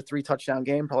has another 3-touchdown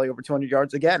game, probably over 200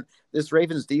 yards. Again, this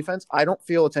Ravens defense, I don't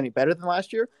feel it's any better than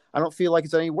last year. I don't feel like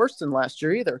it's any worse than last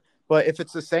year either. But if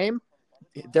it's the same,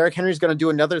 Derrick Henry's going to do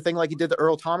another thing like he did to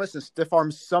Earl Thomas and stiff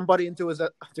arm somebody into his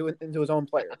own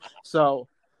player. So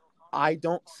I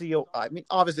don't see.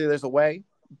 Obviously there's a way,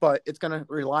 but it's going to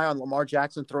rely on Lamar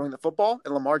Jackson throwing the football,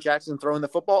 and Lamar Jackson throwing the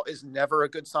football is never a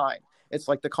good sign. It's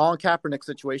like the Colin Kaepernick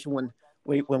situation when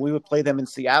we would play them in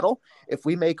Seattle. If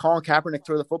we made Colin Kaepernick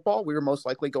throw the football, we were most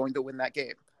likely going to win that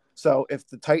game. So if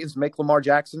the Titans make Lamar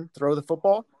Jackson throw the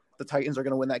football, the Titans are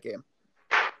going to win that game.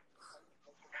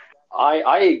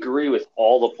 I agree with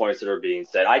all the points that are being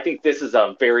said. I think this is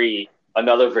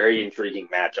another very intriguing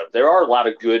matchup. There are a lot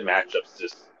of good matchups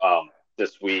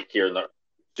this week here in the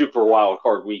Super Wild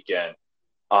Card Weekend.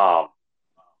 Terrayne,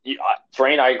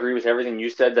 I agree with everything you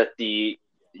said, that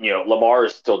Lamar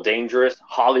is still dangerous.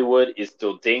 Hollywood is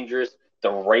still dangerous. The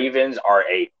Ravens are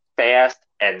fast,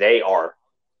 and they are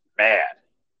mad.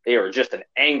 They are just an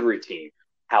angry team.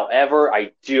 However,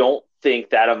 I don't think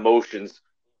that emotion's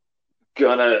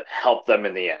gonna help them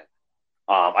in the end.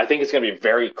 I think it's gonna be a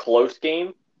very close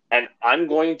game, and I'm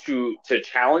going to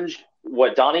challenge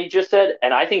what Donnie just said,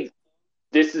 and I think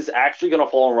this is actually going to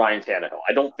fall on Ryan Tannehill.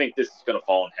 I don't think this is going to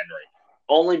fall on Henry,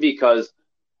 only because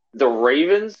the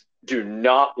Ravens do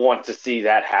not want to see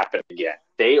that happen again.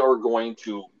 They are going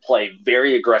to play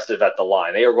very aggressive at the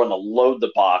line. They are going to load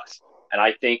the box, and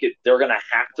I think they're going to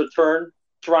have to turn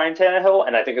to Ryan Tannehill,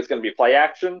 and I think it's going to be play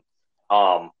action.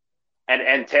 And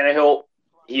Tannehill,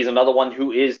 he's another one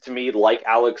who is, to me, like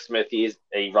Alex Smith. He's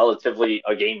relatively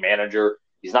a game manager.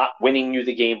 He's not winning you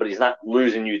the game, but he's not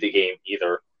losing you the game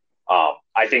either.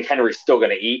 I think Henry's still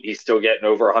going to eat. He's still getting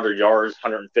over 100 yards,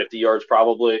 150 yards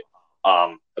probably.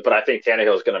 But I think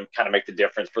Tannehill is going to kind of make the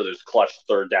difference for those clutch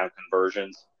third down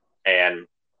conversions. And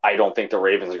I don't think the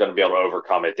Ravens are going to be able to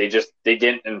overcome it. They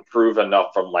didn't improve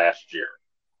enough from last year.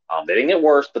 They didn't get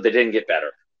worse, but they didn't get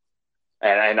better.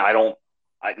 And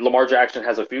Lamar Jackson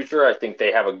has a future. I think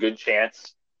they have a good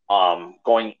chance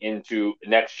going into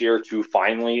next year to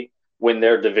finally win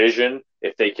their division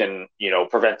if they can,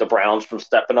 prevent the Browns from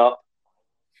stepping up.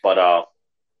 But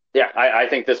I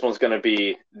think this one's going to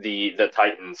be the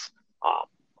Titans.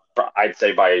 I'd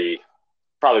say by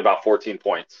probably about 14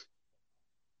 points.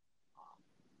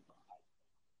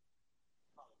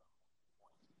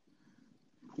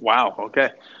 Wow. Okay.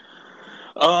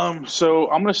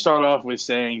 So I'm going to start off with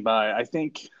saying I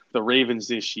think the Ravens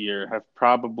this year have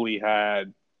probably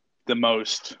had the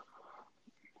most,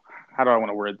 how do I want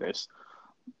to word this,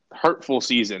 hurtful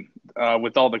season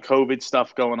with all the COVID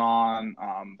stuff going on,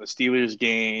 the Steelers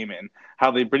game, and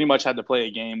how they pretty much had to play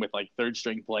a game with like third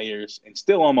string players and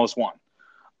still almost won.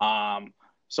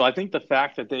 So I think the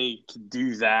fact that they could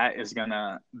do that is going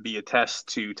to be a test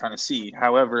to Tennessee.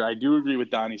 However, I do agree with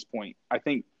Donnie's point. I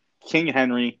think King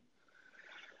Henry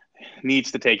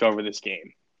needs to take over this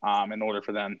game in order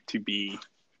for them to be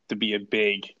a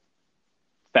big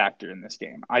factor in this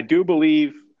game. I do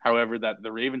believe, however, that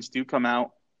the Ravens do come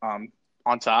out on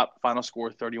top. Final score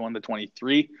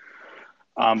 31-23.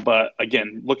 But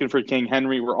again, looking for King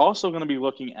Henry, we're also going to be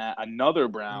looking at another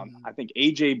Brown. I think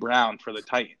A.J. Brown for the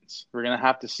Titans. We're going to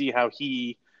have to see how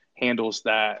he handles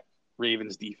that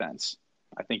Ravens defense.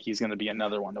 I think he's going to be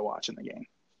another one to watch in the game.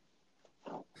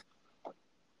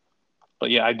 But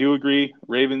yeah, I do agree.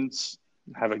 Ravens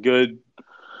have a good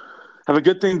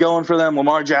thing going for them.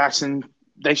 Lamar Jackson,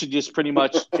 they should just pretty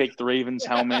much take the Ravens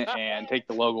helmet and take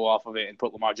the logo off of it and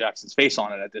put Lamar Jackson's face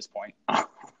on it at this point.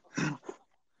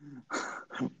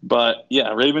 But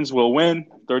yeah, Ravens will win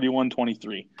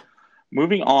 31-23.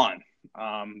 Moving on,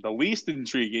 the least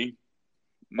intriguing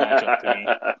matchup to me,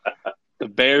 the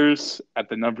Bears at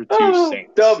the number 2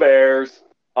 Saints. The Bears.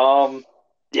 You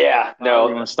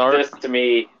want to start? This to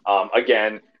me,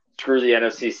 again, screw the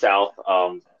NFC South.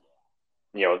 All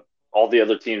the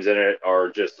other teams in it are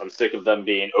just, I'm sick of them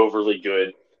being overly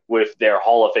good with their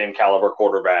Hall of Fame caliber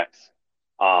quarterbacks.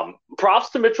 Props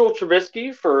to Mitchell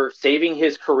Trubisky for saving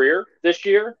his career this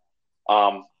year.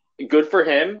 Good for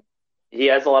him. He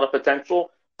has a lot of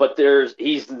potential, but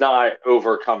he's not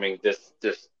overcoming this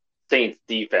Saints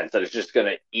defense that is just going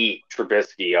to eat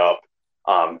Trubisky up.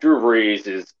 Drew Brees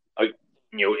is,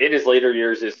 in his later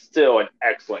years, is still an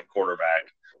excellent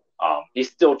quarterback. He's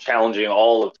still challenging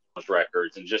all of those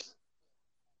records, and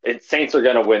Saints are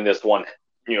going to win this one,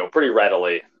 pretty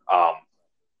readily.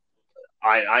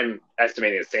 I'm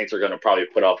estimating the Saints are going to probably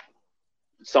put up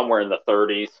somewhere in the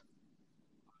 30s.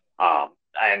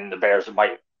 And the Bears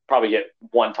might probably get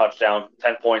 1 touchdown,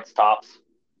 10 points tops.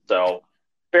 So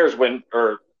Bears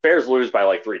lose by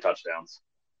like 3 touchdowns.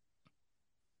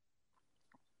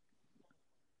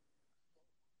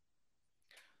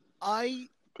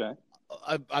 For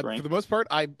the most part,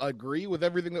 I agree with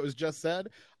everything that was just said.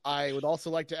 I would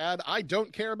also like to add, I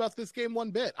don't care about this game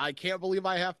one bit. I can't believe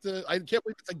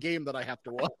it's a game that I have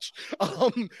to watch.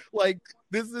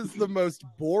 This is the most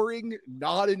boring,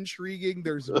 not intriguing.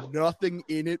 There's nothing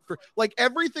in it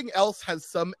everything else has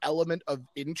some element of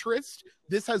interest.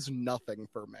 This has nothing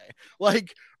for me.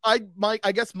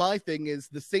 I guess my thing is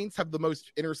the Saints have the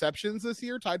most interceptions this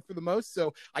year, tied for the most.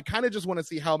 So I kind of just want to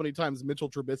see how many times Mitchell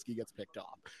Trubisky gets picked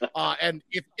off, and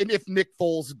if Nick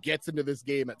Foles gets into this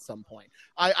game at some point.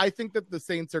 I think that the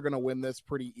Saints are going to win this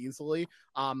pretty easily.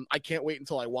 I can't wait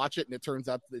until I watch it and it turns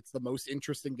out that it's the most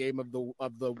interesting game of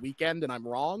the weekend, and I'm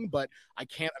wrong. But I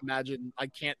can't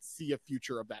see a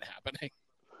future of that happening.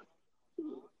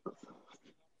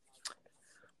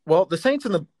 Well, the Saints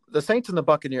and the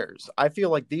Buccaneers, I feel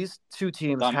like these two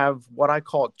teams have what I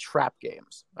call trap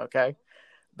games, okay?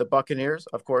 The Buccaneers,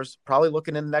 of course, probably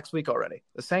looking in next week already.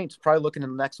 The Saints probably looking in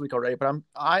the next week already, but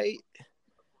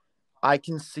I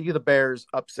can see the Bears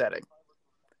upsetting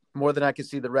more than I can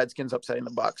see the Redskins upsetting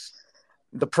the Bucs.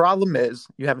 The problem is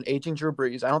you have an aging Drew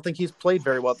Brees. I don't think he's played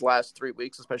very well the last 3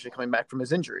 weeks, especially coming back from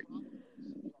his injury.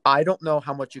 I don't know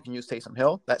how much you can use Taysom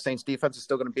Hill. That Saints defense is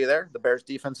still going to be there. The Bears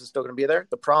defense is still going to be there.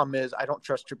 The problem is I don't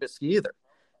trust Trubisky either.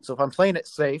 So if I'm playing it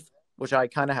safe, which I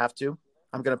kind of have to,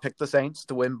 I'm going to pick the Saints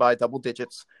to win by double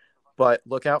digits. But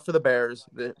look out for the Bears.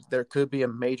 There could be a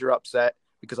major upset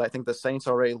because I think the Saints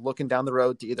are already looking down the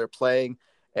road to either playing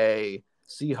a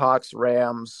Seahawks,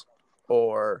 Rams,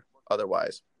 or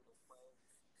otherwise.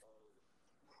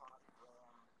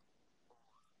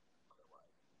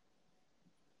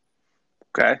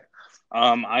 Okay.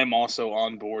 I'm also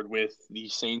on board with the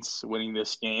Saints winning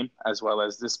this game, as well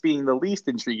as this being the least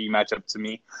intriguing matchup to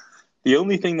me. The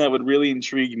only thing that would really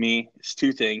intrigue me is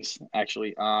 2 things,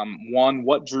 actually. One,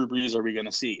 what Drew Brees are we going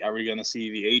to see? Are we going to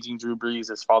see the aging Drew Brees,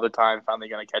 his father time finally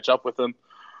going to catch up with him?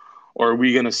 Or are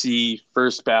we going to see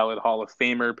first ballot Hall of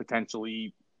Famer,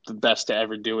 potentially the best to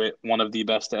ever do it, one of the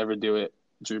best to ever do it,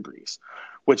 Drew Brees?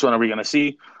 Which one are we going to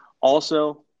see?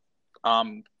 Also,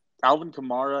 Alvin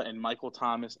Kamara and Michael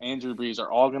Thomas and Drew Brees are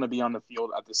all going to be on the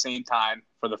field at the same time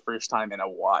for the first time in a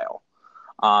while.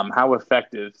 How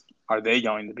effective are they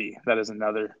going to be? That is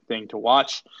another thing to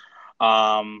watch.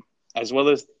 As well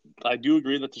as I do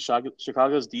agree that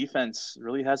Chicago's defense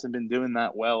really hasn't been doing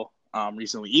that well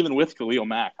recently, even with Khalil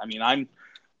Mack. I mean,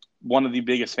 one of the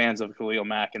biggest fans of Khalil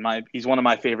Mack, and he's one of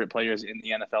my favorite players in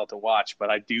the NFL to watch. But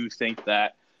I do think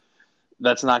that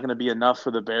that's not going to be enough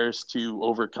for the Bears to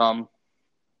overcome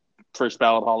first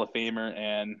ballot Hall of Famer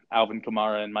and Alvin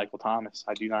Kamara and Michael Thomas.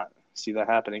 I do not see that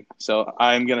happening. So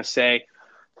I'm going to say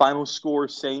final score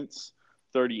Saints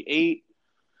 38,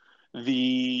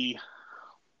 the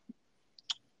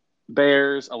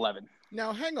Bears 11.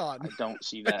 Now, hang on. I don't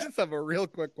see I that just have a real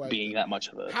quick question. being that much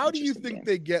of a. How do you interesting think game.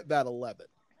 they get that 11?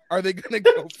 Are they going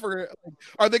to go for?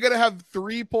 Are they going to have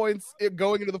 3 points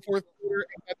going into the fourth quarter?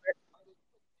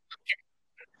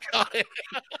 Got it.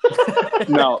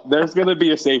 No, there's going to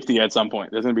be a safety at some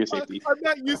point. There's going to be a safety. I'm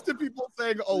not used to people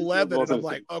saying 11, and I'm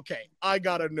like, okay, I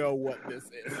got to know what this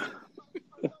is.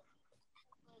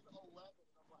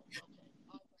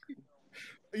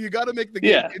 You got to make the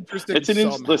game interesting. It's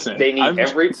listen. They need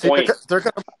every point. They're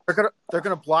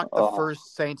gonna block the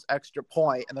first Saints extra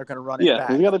point, and they're gonna run it back.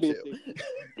 There's got to be.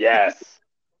 Yes.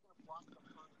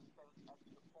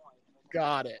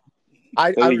 Got it.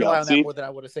 I rely on that more than I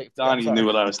would have said. Donnie knew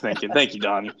what I was thinking. Thank you,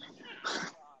 Donnie.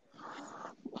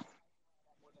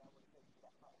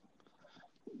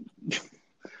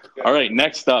 All right,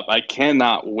 next up, I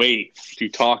cannot wait to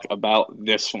talk about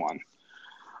this one.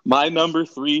 My number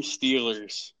 3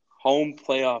 Steelers home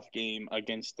playoff game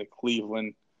against the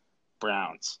Cleveland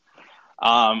Browns.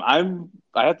 I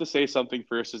have to say something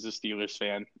first as a Steelers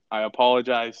fan. I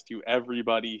apologize to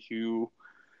everybody who,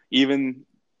 even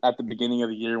at the beginning of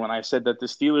the year when I said that the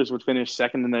Steelers would finish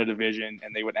second in their division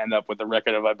and they would end up with a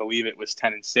record of, I believe it was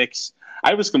 10-6.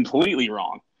 I was completely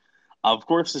wrong. Of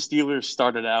course, the Steelers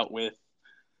started out with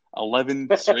 11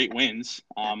 straight wins.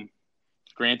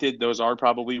 Granted, those are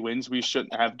probably wins we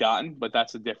shouldn't have gotten, but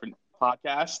that's a different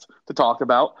podcast to talk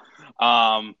about.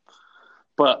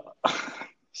 But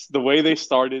the way they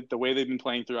started, the way they've been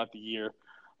playing throughout the year,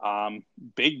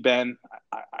 Big Ben,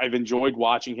 I've enjoyed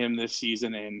watching him this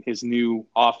season and his new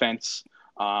offense,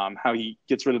 how he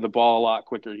gets rid of the ball a lot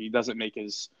quicker. He doesn't make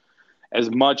as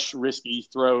much risky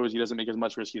throws. He doesn't make as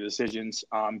much risky decisions.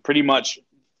 Pretty much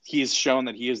he's shown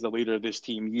that he is the leader of this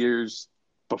team years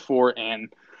before,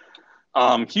 and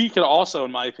he could also,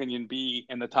 in my opinion, be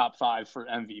in the top 5 for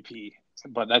MVP.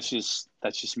 But that's just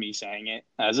me saying it.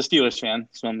 As a Steelers fan,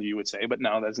 some of you would say, but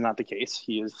no, that's not the case.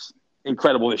 He is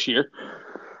incredible this year.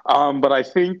 But I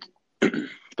think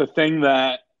the thing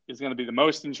that is going to be the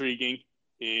most intriguing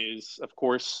is, of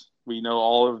course, we know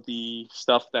all of the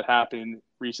stuff that happened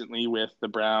recently with the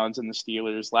Browns and the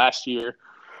Steelers last year.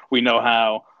 We know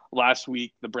how last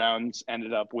week the Browns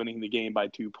ended up winning the game by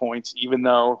 2 points, even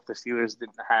though the Steelers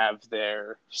didn't have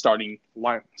their starting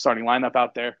lineup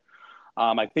out there.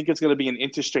 I think it's going to be an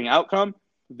interesting outcome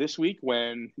this week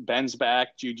when Ben's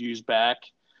back, Juju's back,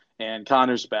 and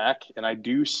Connor's back. And I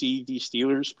do see the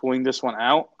Steelers pulling this one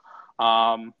out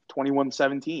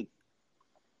 21-17.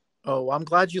 Oh, I'm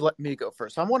glad you let me go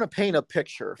first. I want to paint a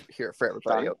picture here for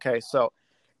everybody, okay? So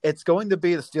it's going to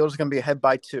be the Steelers are going to be ahead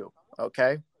by 2,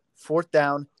 okay? 4th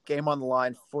down, game on the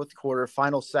line, 4th quarter,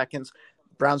 final seconds.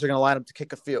 Browns are going to line up to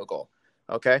kick a field goal,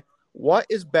 okay? What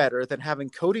is better than having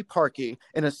Cody Parkey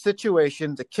in a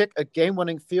situation to kick a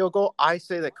game-winning field goal? I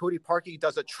say that Cody Parkey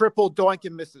does a triple doink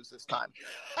and misses this time.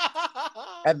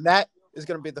 And that is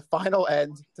going to be the final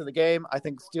end to the game. I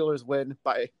think Steelers win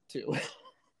by 2.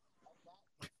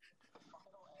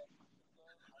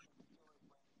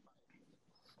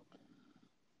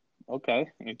 Okay,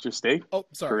 interesting. Oh,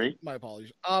 sorry. Great. My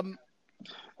apologies. I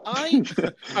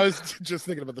was just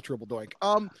thinking about the triple doink.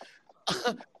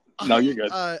 No, you're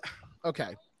good.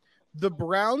 Okay. The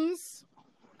Browns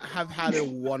have had a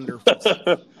wonderful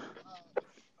season.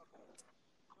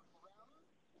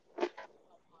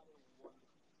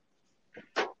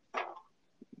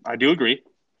 I do agree.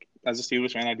 As a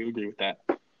Steelers fan, I do agree with that.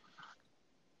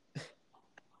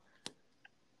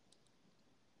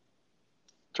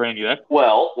 Terrayne, you there?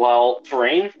 Well, while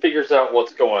Terrayne figures out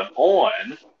what's going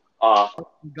on,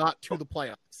 got to the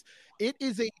playoffs. It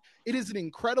is an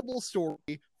incredible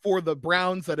story for the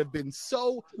Browns that have been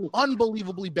so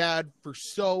unbelievably bad for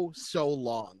so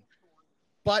long.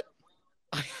 But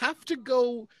I have to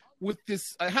go with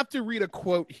this. I have to read a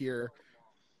quote here.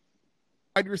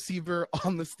 Wide receiver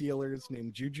on the Steelers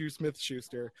named Juju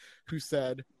Smith-Schuster, who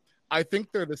said, I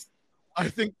think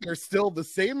they're still the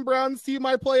same Browns team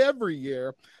I play every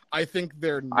year. I think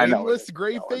they're nameless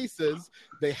gray faces.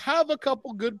 They have a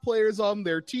couple good players on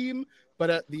their team, but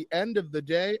at the end of the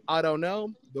day, I don't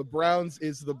know. The Browns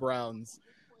is the Browns.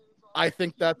 I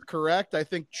think that's correct. I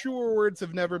think truer words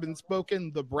have never been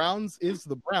spoken. The Browns is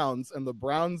the Browns, and the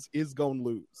Browns is going to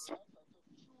lose.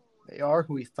 They are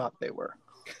who we thought they were.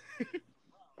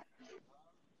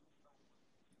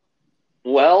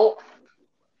 Well,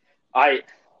 the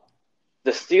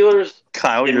Steelers,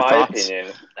 Kyle, in your my thoughts?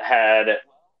 opinion, had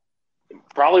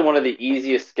probably one of the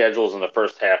easiest schedules in the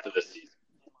first half of the season.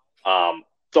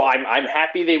 So I'm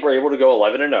happy they were able to go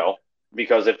 11-0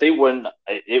 because if they wouldn't,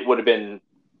 it would have been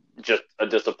just a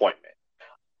disappointment.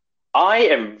 I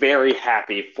am very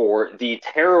happy for the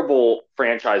terrible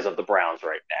franchise of the Browns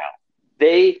right now.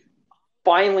 They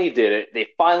finally did it. They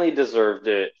finally deserved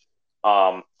it.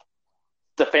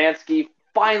 Stefanski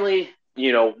finally,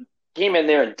 came in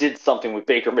there and did something with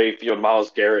Baker Mayfield,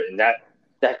 Myles Garrett, and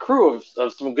that crew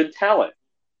of some good talent.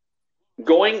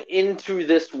 Going into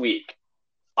this week,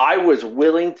 I was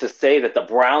willing to say that the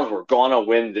Browns were going to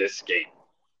win this game.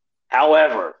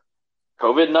 However,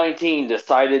 COVID-19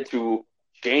 decided to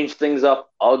change things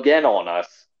up again on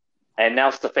us. And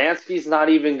now Stefanski's not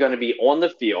even going to be on the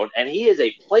field, and he is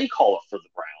a play caller for the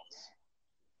Browns.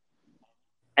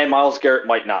 And Myles Garrett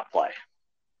might not play.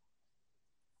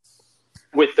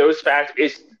 With those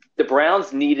facts, the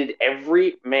Browns needed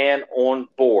every man on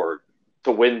board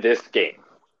to win this game.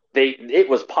 It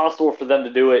was possible for them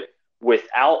to do it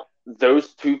without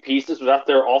those two pieces, without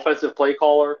their offensive play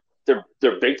caller, their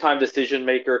big time decision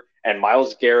maker, and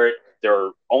Myles Garrett, their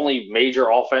only major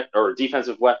offense or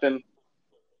defensive weapon.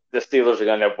 The Steelers are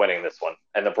going to end up winning this one,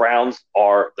 and the Browns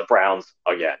are the Browns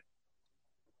again.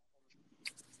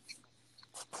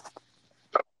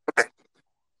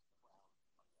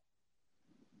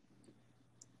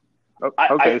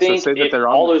 I think so if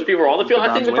all those people are on the field,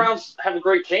 I think the Browns have a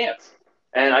great chance.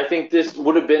 And I think this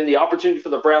would have been the opportunity for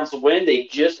the Browns to win. They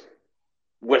just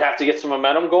would have to get some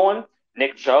momentum going.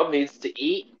 Nick Chubb needs to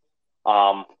eat.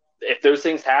 If those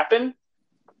things happen,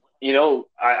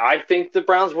 I think the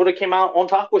Browns would have came out on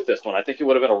top with this one. I think it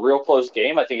would have been a real close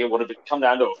game. I think it would have come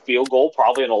down to a field goal,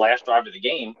 probably in the last drive of the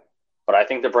game. But I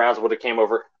think the Browns would have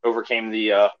overcame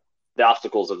the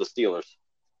obstacles of the Steelers.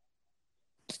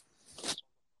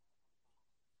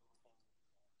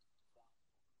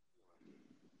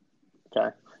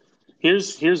 Okay.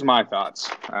 Here's my thoughts.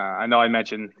 I know I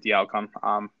mentioned the outcome,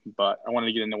 but I wanted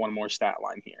to get into one more stat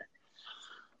line here.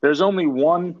 There's only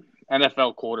one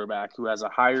NFL quarterback who has a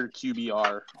higher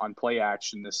QBR on play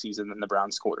action this season than the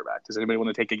Browns quarterback. Does anybody want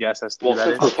to take a guess as to who that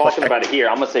is? Since we're talking about it here,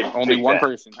 I'm going to say only one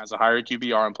person has a higher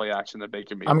QBR on play action than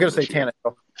Baker Mayfield. I'm going to say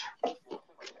Tannehill.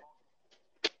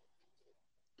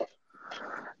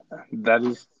 That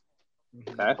is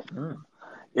okay.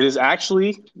 It is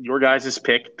actually your guys'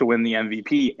 pick to win the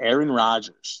MVP, Aaron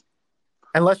Rodgers.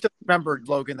 And let's just remember,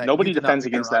 Logan, that nobody defends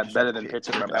against that better than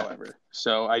Pittsburgh, however.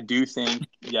 So I do think,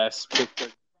 yes,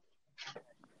 Pittsburgh.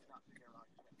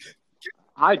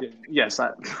 I did. Yes,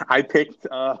 I picked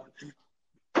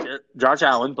Josh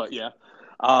Allen, but yeah.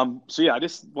 So yeah, I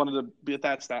just wanted to get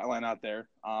that stat line out there.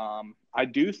 I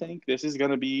do think this is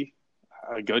going to be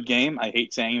a good game. I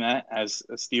hate saying that as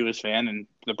a Steelers fan, and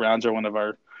the Browns are one of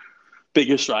our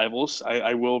biggest rivals.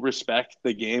 I will respect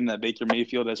the game that Baker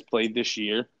Mayfield has played this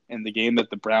year and the game that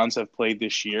the Browns have played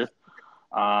this year.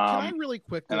 Can I really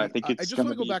quickly? And I think I just want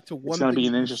to go back to one. It's going to be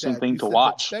an interesting thing to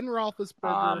watch. Ben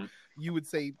Roethlisberger, you would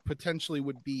say potentially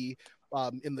would be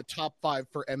in the top 5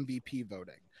 for MVP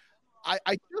voting.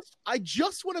 I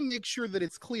just want to make sure that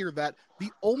it's clear that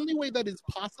the only way that is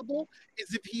possible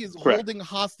is if he is holding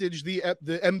hostage the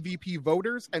MVP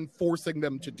voters and forcing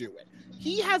them to do it.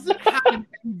 He hasn't had an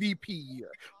MVP year.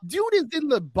 Dude is in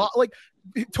the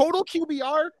total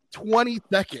QBR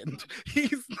 22nd.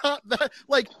 He's not that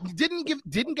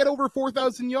didn't get over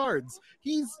 4,000 yards.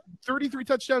 He's 33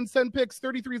 touchdowns, 10 picks.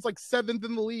 33 is 7th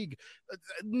in the league.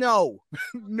 No.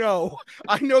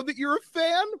 I know that you're a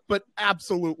fan, but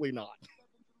absolutely not.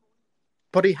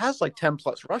 But he has 10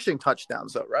 plus rushing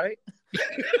touchdowns, though, right?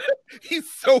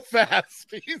 He's so fast.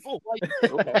 He's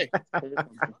okay.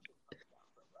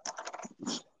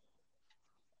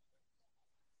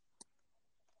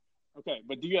 Okay,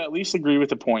 but do you at least agree with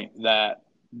the point that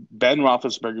Ben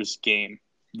Roethlisberger's game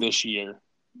this year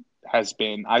has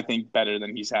been, I think, better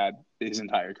than he's had his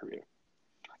entire career?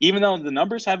 Even though the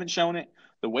numbers haven't shown it,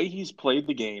 the way he's played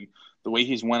the game, the way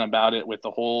he's went about it with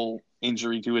the whole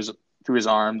injury to his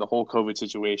arm, the whole COVID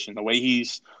situation, the way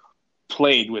he's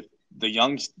played with the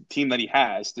young team that he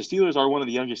has. The Steelers are one of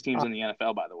the youngest teams in the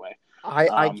NFL, by the way.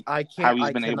 I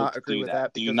cannot agree with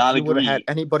that. Do you not agree? You would have had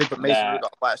anybody but Mason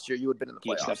Rudolph last year. You would have been in the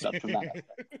playoffs. Stepped up from that.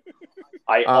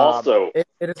 I also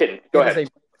go ahead.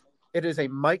 It is a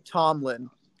Mike Tomlin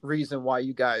reason why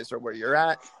you guys are where you're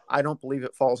at. I don't believe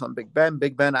it falls on Big Ben.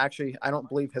 Big Ben actually, I don't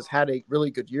believe has had a really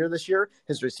good year this year.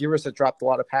 His receivers have dropped a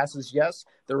lot of passes. Yes,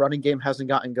 the running game hasn't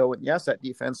gotten going. Yes, that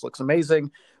defense looks amazing.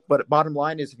 But bottom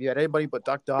line is, if you had anybody but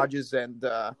Duck Dodges and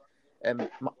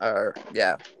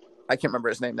I can't remember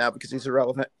his name now because he's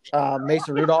irrelevant.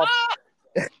 Mason Rudolph,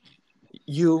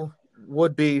 you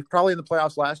would be probably in the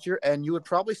playoffs last year, and you would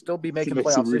probably still be making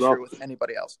Mason playoffs this Rudolph. year with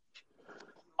anybody else.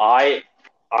 I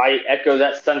echo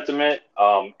that sentiment.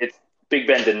 It's Big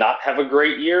Ben did not have a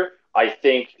great year. I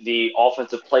think the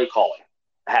offensive play calling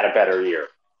had a better year.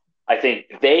 I think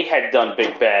they had done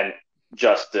Big Ben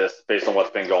justice based on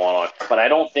what's been going on, but I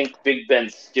don't think Big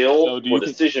Ben's skill or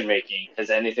decision making has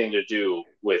anything to do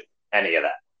with any of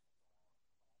that.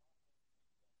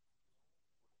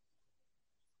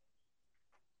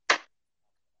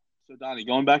 So Donnie,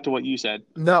 going back to what you said,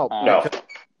 No.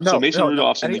 So Mason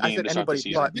Rudolph's in the I game said to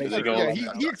start the anybody season. but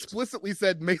Yeah, He explicitly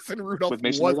said Mason Rudolph With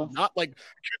Mason was Rudolph? not like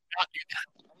should not do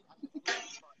that.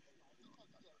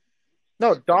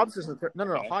 No, Dobbs isn't.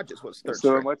 No. Hodges was third So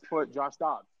string. let's put Josh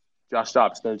Dobbs. Josh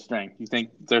Dobbs, third string. You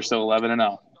think they're still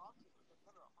 11-0?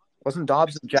 Wasn't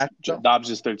Dobbs and Jack? Dobbs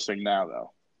is third string now,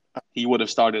 though. He would have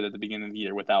started at the beginning of the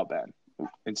year without Ben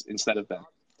instead of Ben.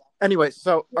 Anyway,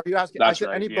 so are you asking? That's I said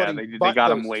right. anybody. Yeah, but they got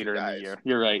those him later two in the guys. year.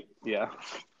 You're right. Yeah.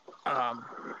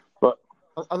 But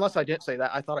unless I didn't say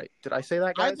that, I thought did I say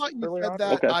that, guys? I thought you earlier said on?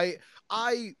 that. Okay.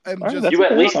 I am All right, just. that's You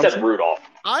at okay. least said Rudolph.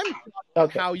 I'm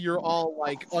Okay. how you're all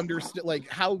like understand, like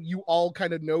how you all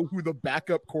kind of know who the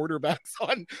backup quarterbacks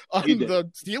on the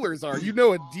Steelers are. You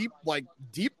know a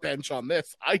deep bench on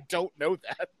this. I don't know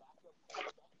that.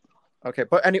 Okay,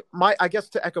 but I guess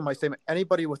to echo my statement,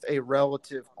 anybody with a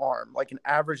relative arm, like an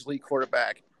average league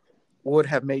quarterback, would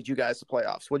have made you guys the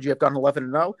playoffs. Would you have gone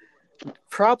 11-0?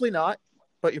 Probably not,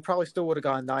 but you probably still would have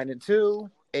gone 9-2,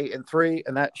 8-3,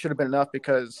 and that should have been enough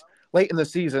because late in the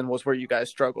season was where you guys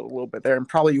struggled a little bit there, and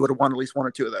probably you would have won at least one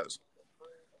or two of those.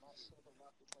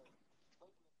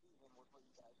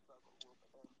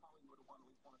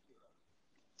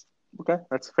 Okay,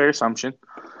 that's a fair assumption.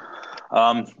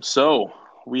 So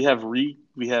we have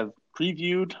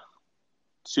previewed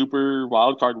Super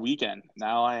Wildcard Weekend.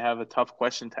 Now I have a tough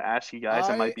question to ask you guys.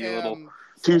 It might be a little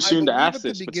too soon to ask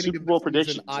this, but Super Bowl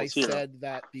predictions. I Let's hear it. said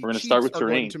that the We're going to Chiefs start with are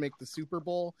going Terrayne. to make the Super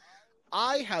Bowl.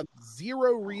 I have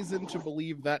zero reason to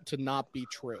believe that to not be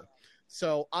true.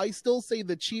 So I still say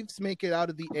the Chiefs make it out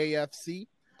of the AFC.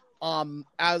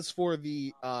 As for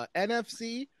the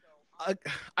NFC,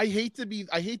 I hate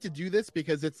to do this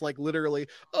because it's like literally,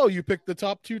 oh, you picked the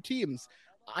top two teams.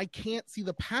 I can't see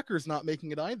the Packers not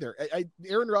making it either.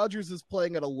 Aaron Rodgers is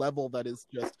playing at a level that is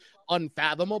just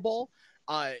unfathomable.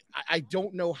 I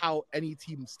don't know how any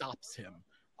team stops him.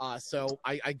 So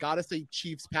I gotta say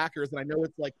Chiefs Packers, and I know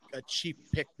it's like a cheap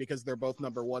pick because they're both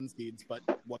number one seeds, but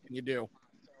what can you do?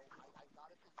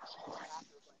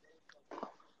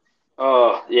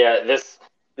 Yeah, this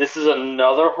is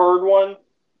another hard one.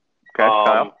 Okay,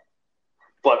 Kyle.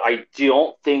 But I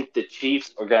don't think the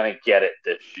Chiefs are going to get it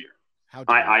this year.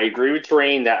 I agree with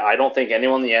Terrayne that I don't think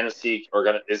anyone in the NFC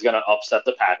is going to upset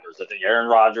the Packers. I think Aaron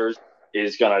Rodgers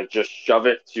is going to just shove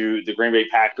it to the Green Bay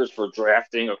Packers for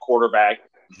drafting a quarterback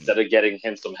instead of getting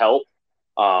him some help.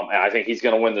 And I think he's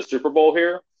going to win the Super Bowl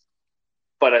here.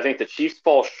 But I think the Chiefs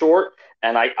fall short,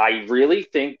 and I really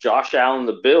think Josh Allen and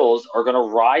the Bills are going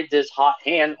to ride this hot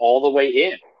hand all the way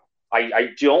in. I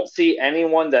don't see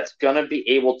anyone that's going to be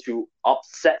able to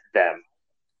upset them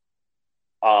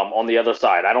on the other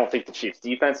side. I don't think the Chiefs'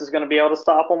 defense is going to be able to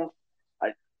stop them.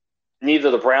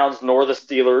 Neither the Browns nor the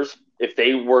Steelers, if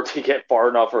they were to get far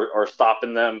enough, are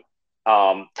stopping them.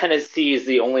 Tennessee is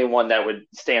the only one that would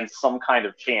stand some kind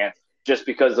of chance just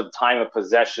because of time of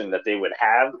possession that they would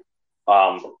have.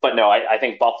 But no, I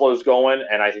think Buffalo's going,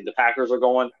 and I think the Packers are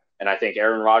going, and I think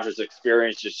Aaron Rodgers'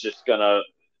 experience is just going to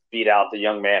beat out the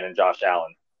young man and Josh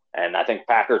Allen. And I think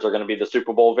Packers are going to be the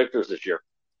Super Bowl victors this year.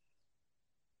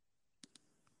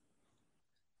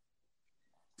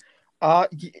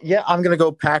 Yeah, I'm going to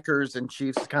go Packers and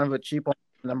Chiefs. It's kind of a cheap one,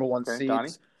 number one seeds. Donnie?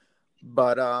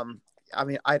 But, I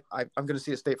mean, I'm going to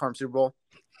see a State Farm Super Bowl.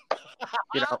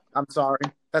 I'm sorry.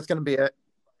 That's going to be it.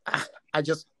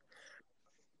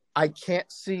 I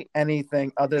can't see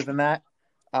anything other than that.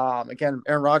 Again,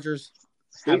 Aaron Rodgers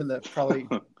having the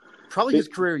probably his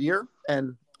career year,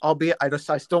 and albeit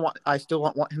I still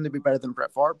want him to be better than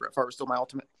Brett Favre. Brett Favre is still my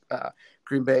ultimate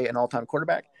Green Bay and all-time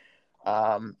quarterback.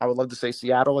 I would love to say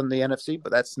Seattle in the NFC,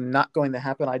 but that's not going to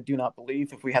happen. I do not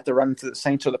believe if we have to run into the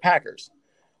Saints or the Packers.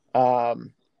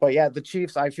 But yeah, the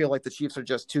Chiefs, I feel like the Chiefs are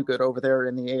just too good over there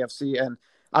in the AFC. And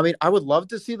I mean, I would love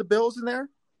to see the Bills in there,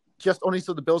 just only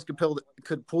so the Bills could pull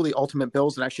the ultimate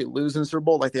Bills and actually lose in the Super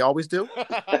Bowl like they always do.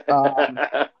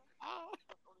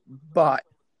 But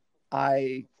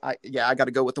I got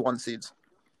to go with the one seeds.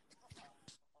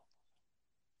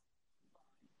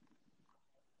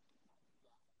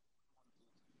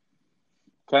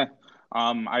 Okay.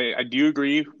 I do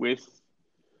agree with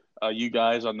you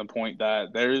guys on the point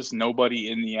that there's nobody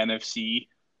in the NFC,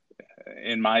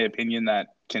 in my opinion, that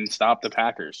can stop the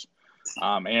Packers.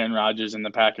 Aaron Rodgers and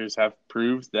the Packers have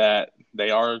proved that they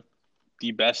are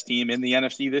the best team in the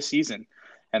NFC this season,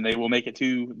 and they will make it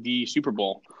to the Super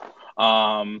Bowl.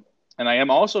 And I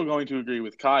am also going to agree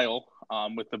with Kyle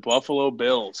with the Buffalo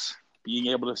Bills being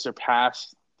able to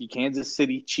surpass the Kansas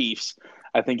City Chiefs.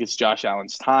 I think it's Josh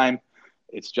Allen's time.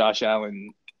 It's Josh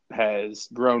Allen has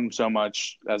grown so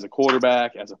much as a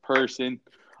quarterback, as a person.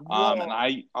 And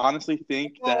I honestly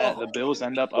think that the Bills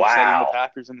end up upsetting the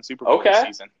Packers in the Super Bowl this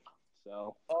season.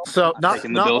 So I'm not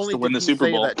taking the Bills only to win did the he Super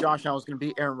say Bowl. that Josh Allen was going to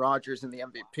beat Aaron Rodgers in the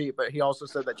MVP, but he also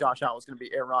said that Josh Allen was going to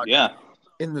beat Aaron Rodgers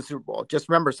in the Super Bowl. Just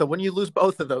remember, so when you lose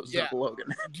both of those,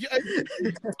 Logan.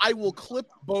 I will clip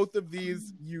both of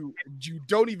these. You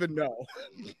don't even know.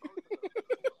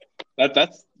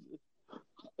 That's.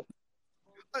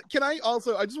 Can I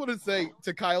also? I just want to say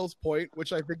to Kyle's point,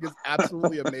 which I think is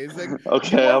absolutely amazing.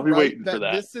 Okay, I'll be waiting for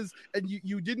that. This is, and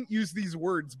you didn't use these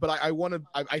words, but I want to.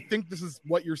 I think this is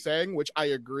what you're saying, which I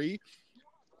agree.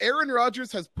 Aaron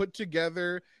Rodgers has put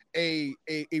together a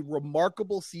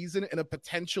remarkable season and a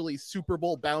potentially Super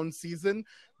Bowl bound season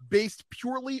based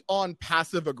purely on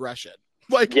passive aggression.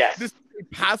 This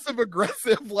passive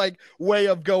aggressive way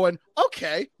of going,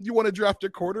 okay, you want to draft a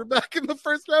quarterback in the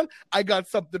first round? I got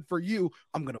something for you.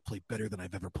 I'm going to play better than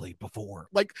I've ever played before.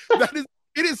 It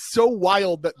is so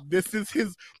wild that this is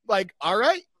his, all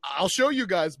right, I'll show you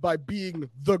guys by being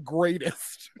the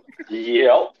greatest.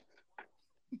 Yep.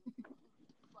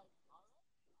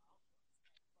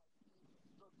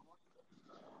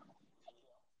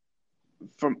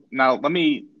 Now, let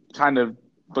me kind of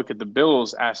look at the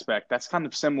Bills aspect. That's kind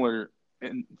of similar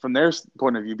from their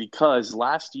point of view because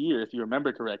last year, if you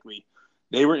remember correctly,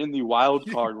 they were in the wild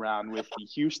card round with the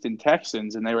Houston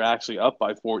Texans, and they were actually up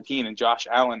by 14, and Josh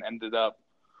Allen ended up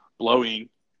blowing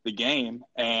the game,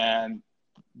 and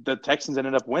the Texans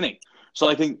ended up winning. So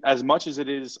I think as much as it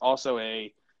is also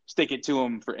a stick it to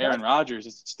him for Aaron Rodgers,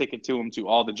 it's stick it to him to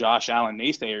all the Josh Allen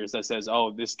naysayers that says,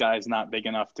 oh, this guy's not big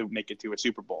enough to make it to a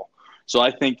Super Bowl. So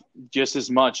I think just as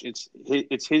much it's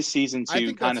his season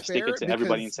to kind of stick it to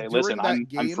everybody and say, listen, I'm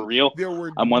for real.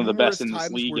 I'm one of the best in this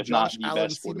league, if not the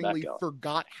best quarterback. Seemingly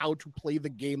forgot how to play the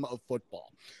game of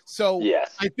football. So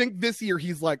I think this year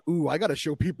he's like, ooh, I got to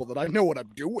show people that I know what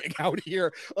I'm doing out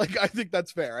here. I think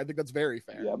that's fair. I think that's very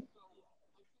fair. Yep.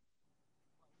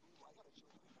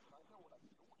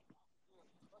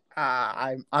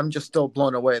 I'm just still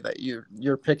blown away that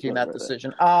you're picking that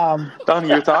decision. Donnie,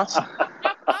 your thoughts?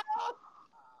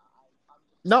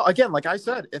 No, again, like I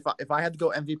said, if I had to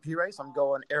go MVP race, I'm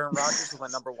going Aaron Rodgers with my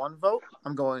number 1 vote.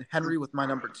 I'm going Henry with my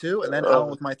number 2, and then Allen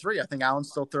with my 3. I think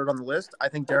Allen's still third on the list. I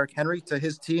think Derrick Henry to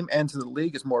his team and to the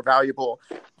league is more valuable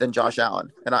than Josh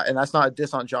Allen, and that's not a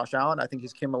diss on Josh Allen. I think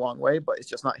he's came a long way, but it's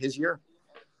just not his year.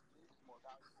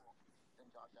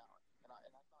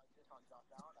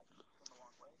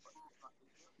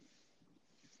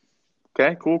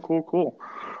 Okay, cool.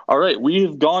 All right,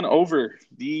 we've gone over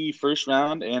the first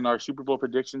round and our Super Bowl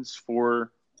predictions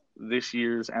for this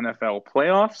year's NFL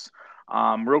playoffs.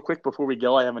 Real quick before we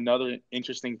go, I have another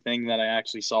interesting thing that I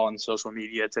actually saw on social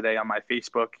media today on my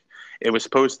Facebook. It was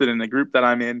posted in the group that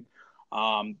I'm in.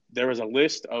 There was a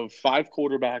list of 5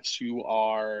 quarterbacks who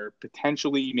are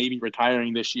potentially maybe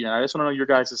retiring this year. And I just want to know your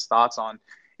guys' thoughts on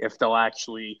if they'll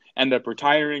actually end up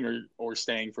retiring or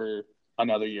staying for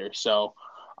another year. So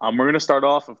we're going to start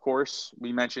off, of course,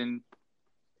 we mentioned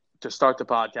to start the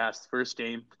podcast, first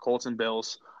game, Colts and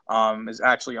Bills, is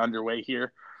actually underway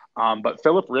here. But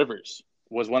Phillip Rivers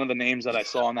was one of the names that I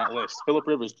saw on that list. Phillip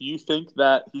Rivers, do you think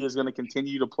that he is going to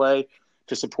continue to play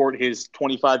to support his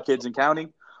 25 kids and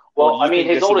counting? Well, I mean,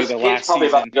 his oldest kid's probably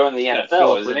about to go in the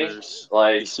NFL, isn't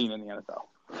he? He's seen in the NFL.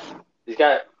 He's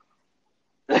got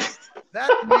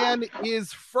that man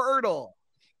is fertile.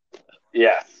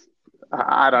 Yes.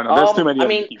 I don't know. There's too many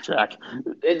to keep track.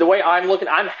 The way I'm looking,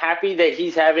 I'm happy that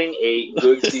he's having a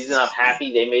good season. I'm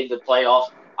happy they made the playoffs.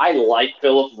 I like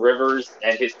Phillip Rivers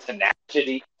and his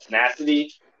tenacity.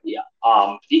 Yeah.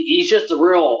 He's just a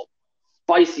real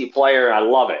spicy player, and I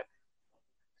love it.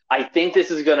 I think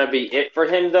this is going to be it for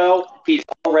him, though. He's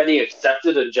already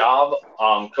accepted a job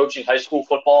coaching high school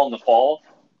football in the fall.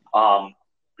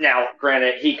 Now,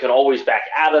 granted, he could always back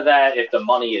out of that if the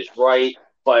money is right.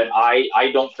 But I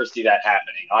don't foresee that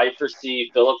happening. I foresee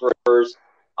Phillip Rivers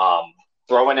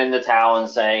throwing in the towel and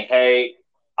saying, hey,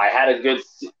 I had a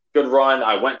good run.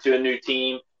 I went to a new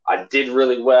team. I did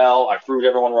really well. I proved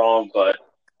everyone wrong, but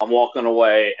I'm walking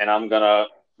away, and I'm going to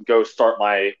go start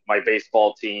my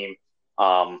baseball team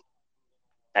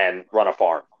and run a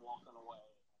farm.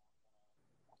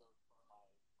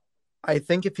 I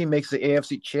think if he makes the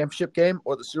AFC Championship game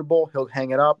or the Super Bowl, he'll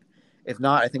hang it up. If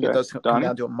not, I think it does come Donnie?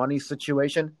 down to a money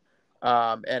situation.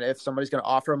 And if somebody's going to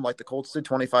offer him, like the Colts did,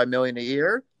 $25 million a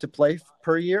year to play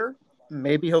per year,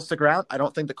 maybe he'll stick around. I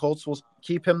don't think the Colts will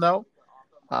keep him, though.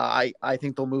 I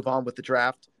think they'll move on with the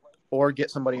draft or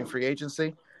get somebody in free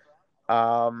agency.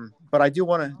 But I do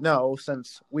want to know,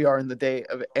 since we are in the day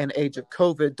of an age of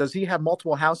COVID, does he have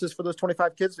multiple houses for those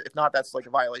 25 kids? If not, that's like a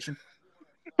violation.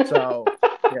 So,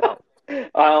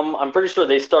 I'm pretty sure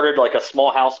they started like a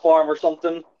small house farm or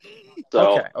something.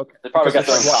 So okay. They probably got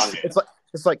Because their own condo.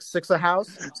 it's like 6 a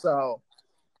house. So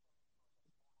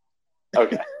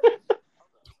Okay.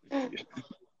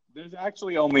 There's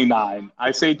actually only 9.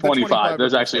 I say 25.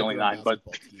 There's actually only 9, but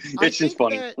it's just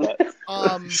funny.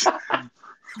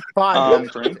 fine.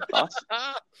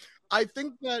 I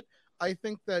think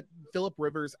that Phillip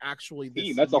Rivers actually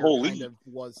That's a whole league.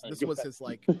 Was his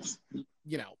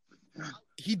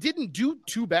he didn't do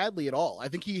too badly at all. I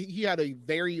think he had a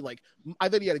very I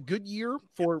think he had a good year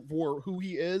for who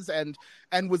he is and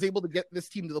was able to get this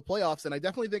team to the playoffs. And I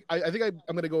definitely think I'm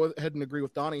going to go ahead and agree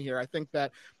with Donnie here. I think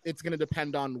that it's going to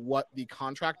depend on what the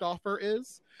contract offer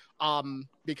is,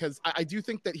 because I do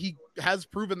think that he has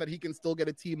proven that he can still get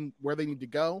a team where they need to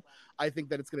go. I think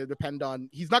that it's going to depend on,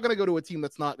 he's not going to go to a team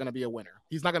that's not going to be a winner.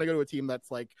 He's not going to go to a team that's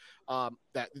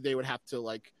that they would have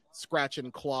to scratch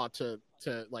and claw to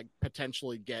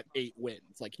potentially get 8 wins.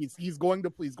 He's going to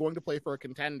play for a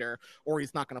contender, or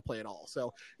he's not going to play at all.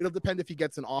 So it'll depend if he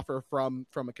gets an offer from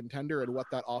a contender and what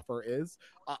that offer is.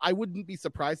 I wouldn't be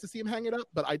surprised to see him hang it up,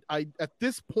 but I at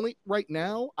this point right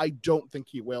now, I don't think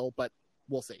he will, but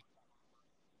we'll see.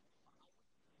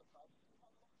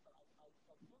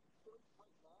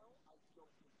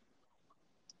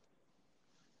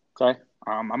 Okay.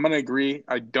 I'm going to agree.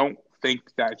 I don't think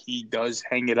that he does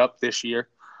hang it up this year.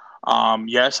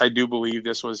 Yes, I do believe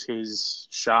this was his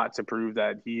shot to prove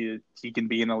that he can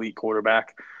be an elite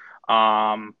quarterback.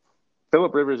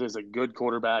 Phillip Rivers is a good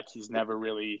quarterback. He's never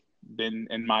really been,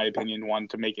 in my opinion, one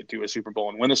to make it to a Super Bowl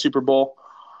and win a Super Bowl.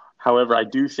 However, I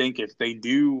do think if they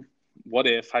do, what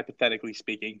if, hypothetically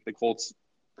speaking, the Colts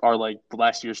are like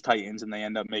last year's Titans and they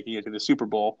end up making it to the Super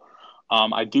Bowl,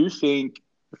 I do think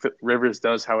Rivers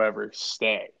does, however,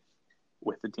 stay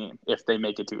with the team if they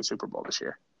make it to a Super Bowl this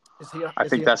year. I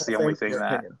think that's the only thing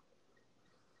that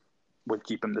would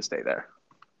keep him to stay there.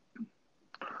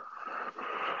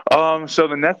 So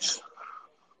the next,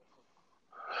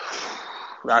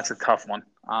 that's a tough one.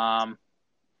 I'm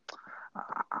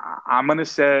gonna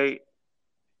say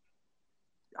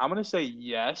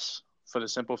yes, for the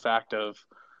simple fact of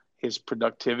his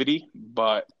productivity,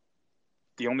 but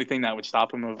the only thing that would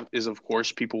stop him is, of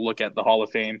course, people look at the Hall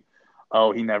of Fame.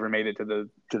 Oh, he never made it to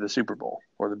the Super Bowl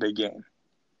or the big game.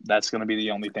 That's going to be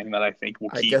the only thing that I think will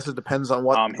keep. I guess it depends on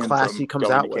what class he comes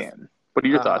out with. What are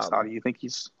your thoughts, Donnie? Do you think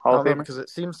he's Hall of Famer? Because it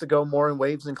seems to go more in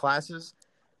waves than classes.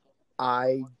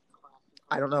 I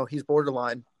don't know. He's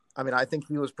borderline. I mean, I think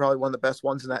he was probably one of the best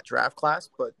ones in that draft class,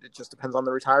 but it just depends on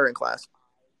the retiring class.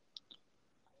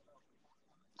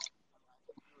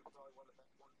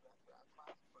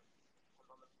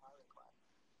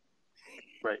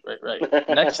 Right.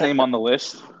 Next name on the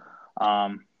list.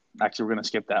 Actually, we're going to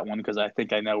skip that one because I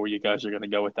think I know where you guys are going to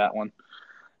go with that one.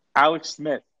 Alex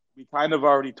Smith. We kind of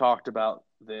already talked about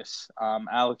this.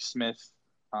 Alex Smith,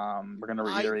 we're going to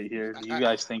reiterate here. Do you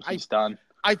guys think he's done?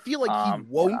 I feel like he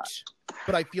won't,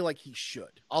 but I feel like he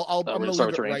should. I'm going to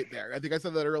leave it right there. I think I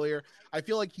said that earlier. I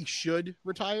feel like he should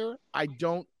retire. I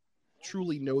don't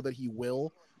truly know that he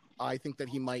will. I think that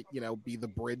he might, be the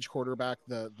bridge quarterback,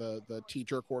 the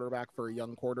teacher quarterback for a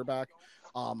young quarterback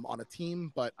on a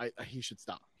team, but he should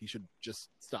stop. He should just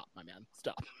stop, my man.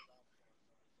 Stop.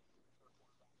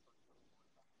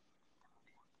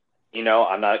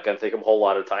 I'm not going to take a whole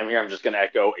lot of time here. I'm just going to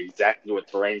echo exactly what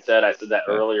Terrayne said. I said that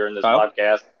earlier in this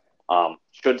podcast.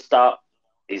 Should stop.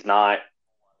 He's not.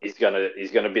 He's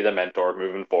gonna be the mentor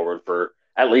moving forward for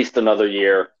at least another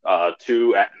year,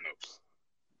 2 at most.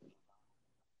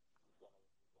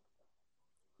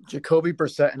 Jacoby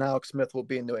Brissett and Alex Smith will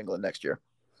be in New England next year.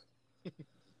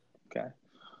 Okay.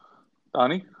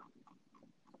 Donnie?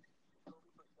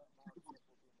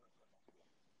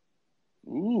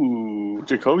 Ooh,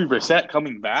 Jacoby Brissett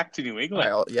coming back to New England.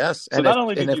 Well, yes. So not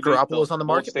only did if you Garoppolo's on the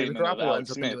market, maybe Garoppolo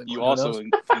ends up in New England. You also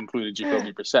included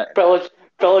Jacoby Brissett.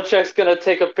 Belichick's going to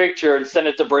take a picture and send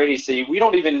it to Brady. See, we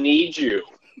don't even need you.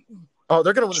 Oh,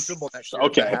 they're going to win the Super Bowl next year.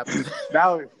 Okay.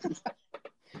 Now.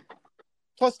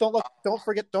 Plus, don't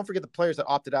forget the players that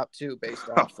opted out too, based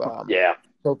off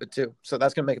COVID too. So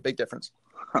that's going to make a big difference.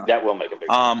 That will make a big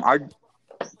difference.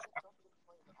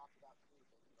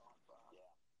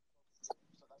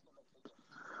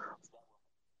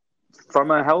 From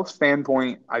a health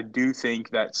standpoint, I do think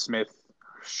that Smith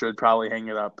should probably hang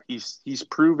it up. He's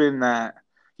proven that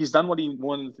he's done what he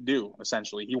wanted to do,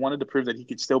 essentially. He wanted to prove that he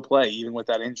could still play even with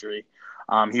that injury.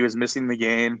 He was missing the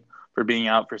game for being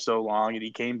out for so long, and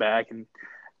he came back. And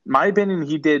in my opinion,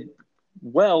 he did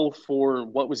well for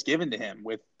what was given to him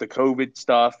with the COVID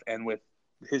stuff and with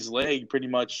his leg pretty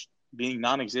much being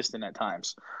non-existent at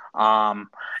times. I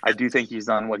do think he's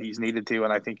done what he's needed to,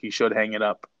 and I think he should hang it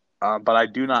up. But I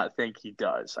do not think he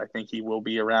does. I think he will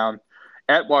be around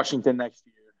at Washington next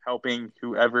year, helping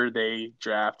whoever they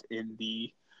draft in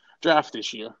the draft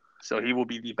this year. So he will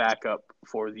be the backup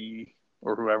for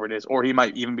or whoever it is, or he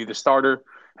might even be the starter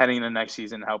heading into next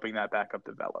season, helping that backup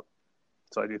develop.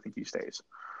 So I do think he stays.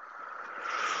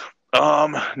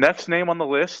 Next name on the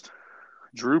list,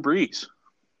 Drew Brees.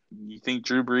 You think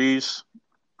Drew Brees,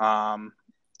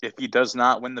 if he does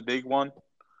not win the big one,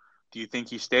 do you think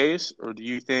he stays, or do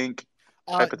you think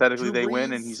hypothetically Drew they Brees,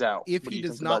 win and he's out? If he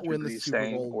does not win the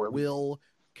Super Bowl, will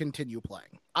continue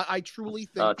playing. I truly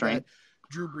think that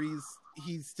Drew Brees,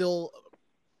 he still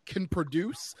can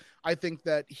produce. I think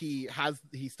that he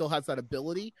still has that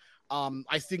ability.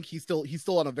 I think he's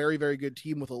still on a very, very good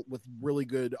team with really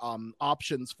good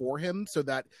options for him, so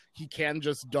that he can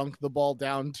just dunk the ball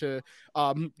down to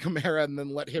Kamara and then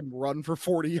let him run for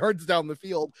 40 yards down the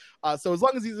field. So as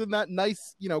long as he's in that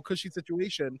nice, cushy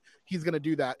situation, he's going to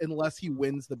do that. Unless he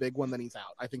wins the big one, then he's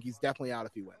out. I think he's definitely out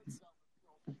if he wins.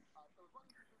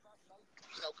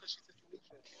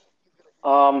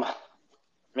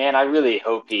 Man, I really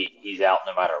hope he's out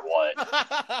no matter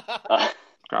what.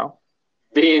 Kyle?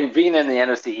 Being in the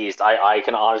NFC East, I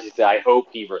can honestly say I hope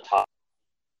he retires.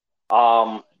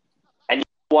 And you know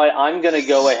what? I'm going to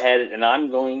go ahead and I'm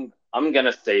going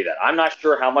to say that. I'm not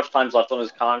sure how much time's left on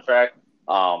his contract.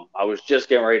 I was just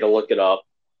getting ready to look it up.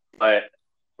 But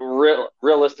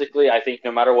realistically, I think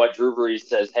no matter what Drew Brees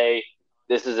says, hey,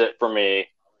 this is it for me,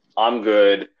 I'm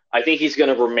good. I think he's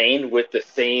going to remain with the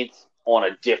Saints on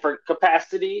a different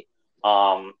capacity,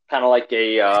 kind of like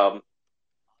a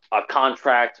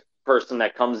contract person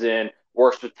that comes in,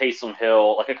 works with Taysom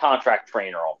Hill, like a contract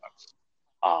trainer almost.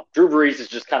 Drew Brees is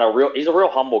just he's a real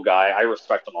humble guy. I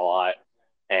respect him a lot.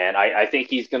 And I think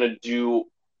he's going to do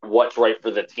what's right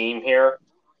for the team here.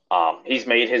 He's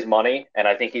made his money, and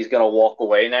I think he's going to walk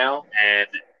away now and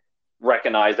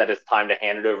recognize that it's time to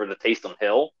hand it over to Taysom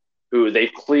Hill, who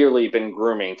they've clearly been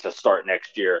grooming to start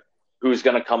next year, who's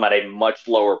going to come at a much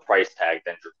lower price tag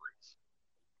than Drew Brees.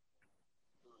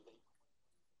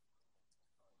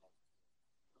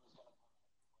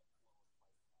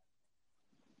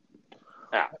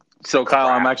 Yeah. So, Kyle,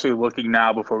 I'm actually looking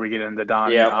now before we get into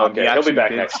Donnie. Yeah, okay. He He'll be back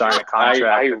did next sign year. a contract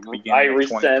at the I beginning of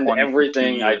rescind 2020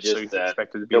 everything I so just he's said.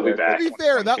 expected to be He'll be there back. To be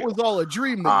fair, that was all a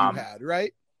dream that you had,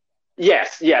 right?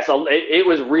 Yes. It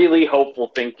was really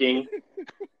hopeful thinking,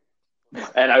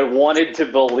 and I wanted to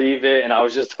believe it, and I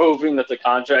was just hoping that the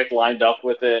contract lined up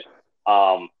with it.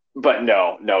 But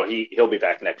no, he'll be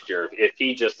back next year. If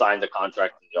he just signed the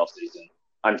contract in the offseason,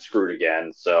 I'm screwed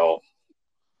again. So.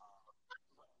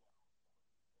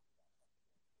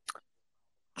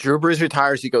 Drew Brees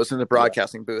retires. He goes in the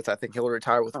broadcasting booth. I think he'll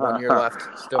retire with 1 year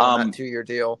left, still on that 2-year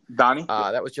deal. Donnie?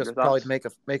 That was just probably to make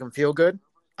him feel good.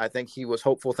 I think he was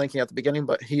hopeful thinking at the beginning,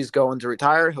 but he's going to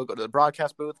retire. He'll go to the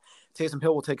broadcast booth. Taysom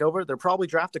Hill will take over. They'll probably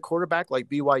draft a quarterback like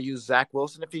BYU's Zach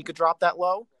Wilson if he could drop that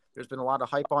low. There's been a lot of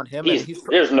hype on him.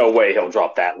 There's no way he'll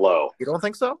drop that low. You don't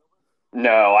think so?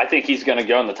 No, I think he's going to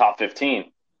go in the top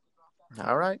 15.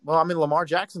 All right. Well, I mean, Lamar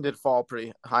Jackson did fall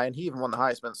pretty high, and he even won the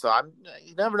Heisman. So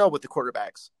you never know with the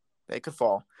quarterbacks. They could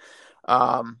fall.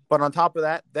 But on top of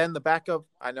that, then the backup,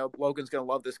 I know Logan's going to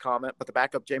love this comment, but the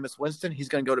backup, Jameis Winston, he's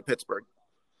going to go to Pittsburgh.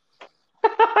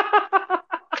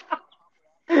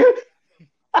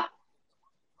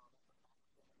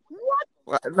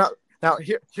 What? Now,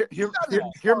 hear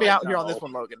me out here on this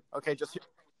one, Logan. Okay, just hear.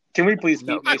 Can we please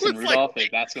keep Mason Rudolph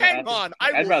if that's going to happen? Hang on,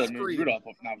 I'd rather move Rudolph.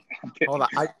 No, hold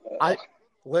on.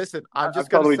 Listen, I'm just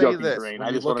going to say this.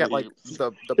 When you look at like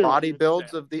the body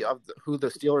builds of who the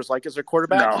Steelers like as their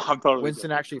quarterback, I'm totally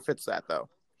Winston actually fits that though.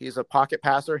 He's a pocket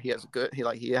passer. He has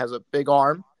he has a big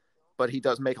arm, but he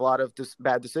does make a lot of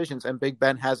bad decisions, and Big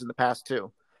Ben has in the past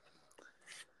too.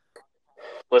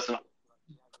 Listen.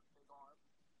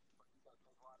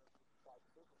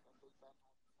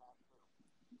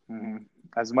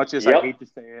 As much as I hate to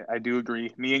say it, I do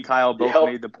agree. Me and Kyle both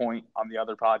made the point on the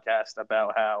other podcast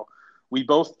about how we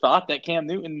both thought that Cam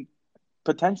Newton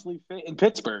potentially fit in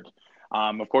Pittsburgh.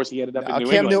 Of course, he ended up in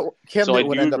New England. So I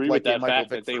do agree with that fact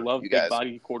that they love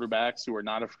big-body quarterbacks who are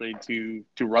not afraid to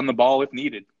run the ball if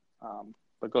needed.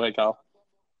 But go ahead, Kyle.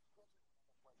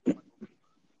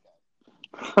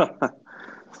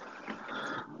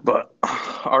 But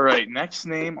all right, next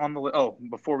name on the list. Oh,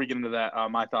 before we get into that,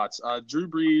 my thoughts. Drew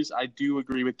Brees, I do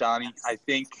agree with Donnie. I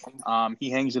think he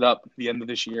hangs it up at the end of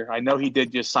this year. I know he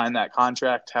did just sign that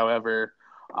contract. However,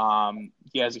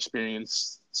 he has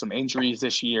experienced some injuries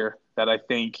this year that I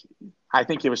think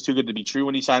it was too good to be true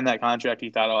when he signed that contract.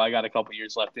 He thought, "Oh, I got a couple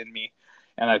years left in me."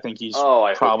 And I think he's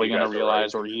probably going to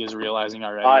realize, or he is realizing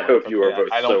already. I hope you are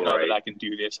both I don't so know right. that I can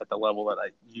do this at the level that I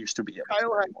used to be able Kyle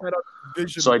to had anymore. a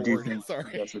vision So I board. do think Sorry.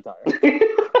 he does retire.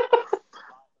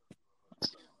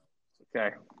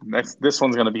 Okay, this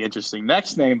one's going to be interesting.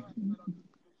 Next name.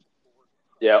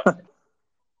 Yep.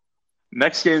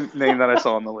 Next name that I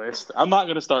saw on the list. I'm not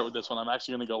going to start with this one. I'm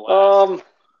actually going to go last.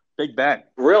 Big Ben.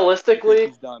 Realistically,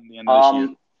 he's done the end of this year.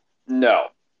 No.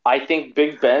 I think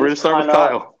Big Ben's We're going to start with kinda,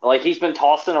 Kyle. like, he's been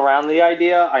tossing around the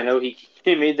idea. I know he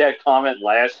made that comment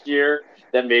last year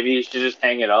that maybe he should just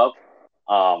hang it up.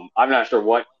 I'm not sure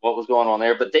what was going on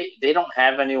there, but they don't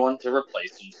have anyone to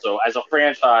replace him. So as a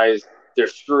franchise, they're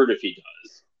screwed if he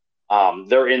does.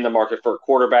 They're in the market for a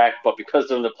quarterback, but because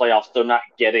they're in the playoffs, they're not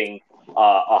getting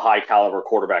a high caliber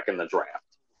quarterback in the draft.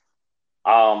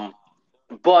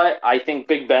 But I think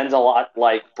Big Ben's a lot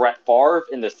like Brett Favre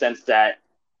in the sense that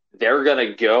they're going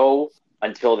to go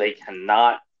until they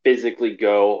cannot physically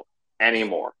go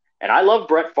anymore. And I love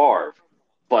Brett Favre,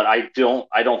 but I don't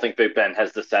think Big Ben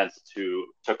has the sense to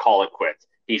call it quits.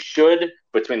 He should,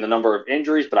 between the number of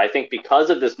injuries, but I think because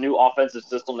of this new offensive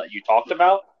system that you talked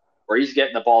about, where he's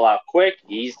getting the ball out quick,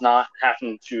 he's not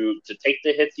having to take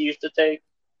the hits he used to take,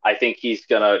 I think he's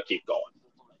going to keep going.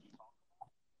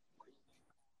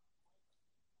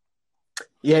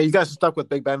 Yeah, you guys are stuck with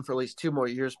Big Ben for at least 2 more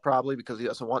years, probably, because he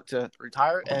doesn't want to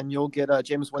retire, and you'll get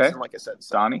Jameis Winston, like I said.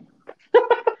 So. Donnie?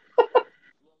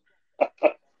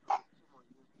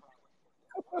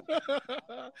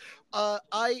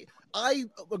 I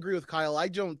agree with Kyle. I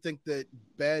don't think that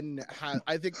Ben has.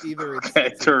 I think either it's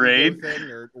Terrayne a thing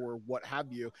or what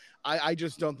have you. I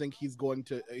just don't think he's going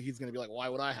to be like, why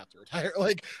would I have to retire?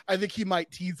 Like, I think he might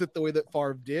tease it the way that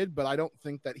Favre did, but I don't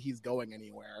think that he's going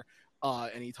anywhere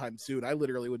anytime soon. I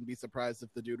literally wouldn't be surprised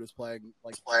if the dude was playing.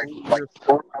 But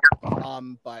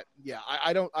yeah,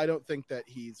 I don't think that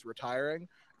he's retiring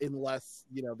unless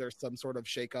there's some sort of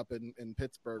shakeup in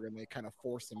Pittsburgh and they kind of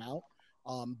force him out.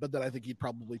 But then I think he'd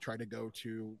probably try to go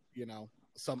to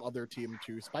some other team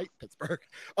to spite Pittsburgh.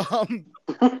 So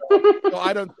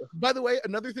I don't. By the way,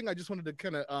 another thing I just wanted to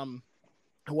kind of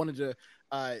I wanted to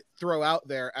throw out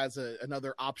there as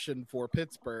another option for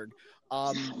Pittsburgh.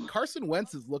 Carson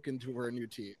Wentz is looking for a new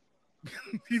team.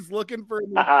 He's looking for a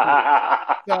new team.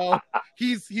 So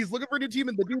he's looking for a new team,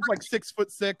 and the dude's like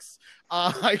 6'6".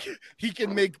 He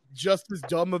can make just as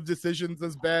dumb of decisions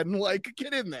as Ben. Like,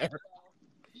 get in there.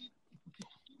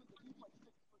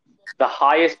 The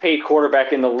highest paid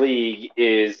quarterback in the league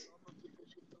is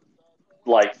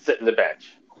like sitting the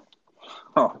bench.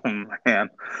 Oh man!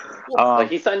 Like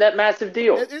he signed that massive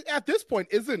deal. At this point,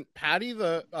 isn't Patty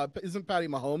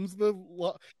Mahomes the?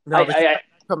 No, that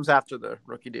comes after the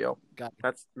rookie deal.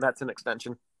 That's an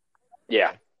extension.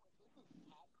 Yeah.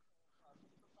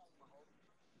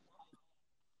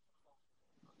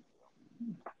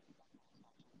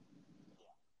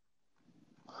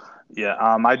 Yeah,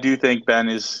 I do think Ben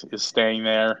is staying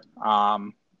there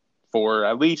for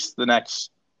at least the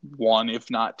next 1,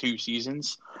 if not 2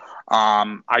 seasons.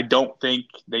 I don't think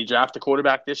they draft a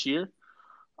quarterback this year,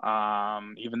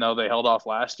 even though they held off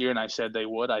last year, and I said they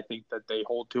would. I think that they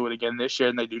hold to it again this year,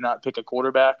 and they do not pick a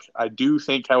quarterback. I do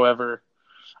think, however,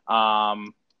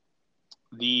 the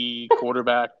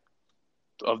quarterback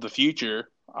of the future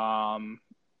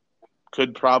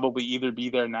could probably either be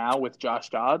there now with Josh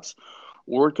Dobbs,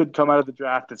 or it could come out of the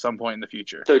draft at some point in the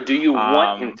future. So do you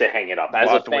want him to hang it up as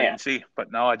we'll a have to fan? wait and see.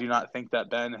 But no, I do not think that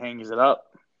Ben hangs it up,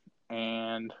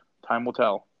 and time will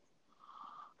tell.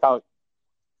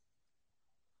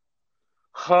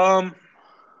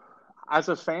 As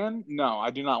a fan, no, I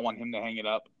do not want him to hang it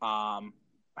up.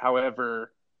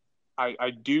 However, I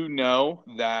do know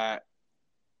that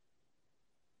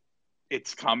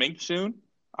it's coming soon.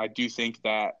 I do think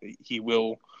that he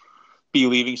will be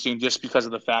leaving soon just because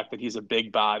of the fact that he's a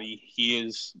big body. He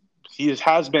has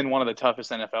been one of the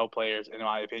toughest NFL players, in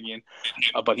my opinion,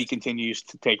 but he continues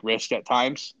to take risks at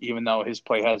times, even though his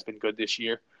play has been good this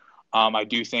year. I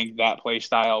do think that play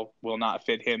style will not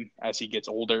fit him as he gets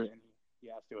older, and he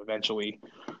has to eventually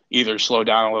either slow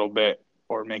down a little bit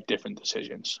or make different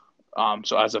decisions.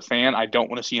 So as a fan, I don't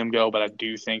want to see him go, but I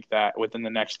do think that within the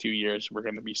next 2 years, we're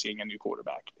going to be seeing a new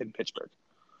quarterback in Pittsburgh.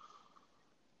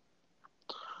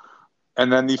 And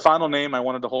then the final name, I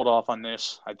wanted to hold off on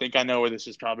this. I think I know where this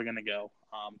is probably going to go.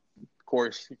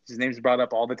 course, his name's brought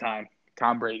up all the time.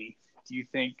 Tom Brady. Do you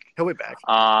think He'll be back.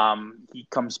 he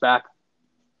comes back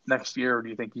next year, or do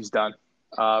you think he's done?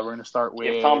 We're going to start with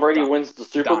If Tom Brady wins the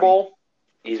Super Donnie. Bowl,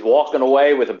 he's walking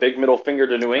away with a big middle finger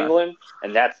to New England,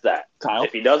 and that's that. Kyle?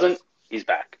 If he doesn't, he's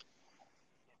back.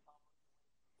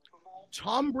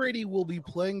 Tom Brady will be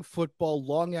playing football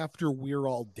long after we're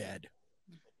all dead.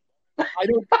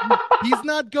 He's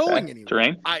not going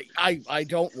anywhere. Terrayne? I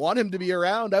don't want him to be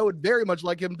around. I would very much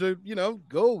like him to,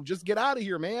 go. Just get out of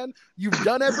here, man. You've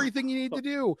done everything you need to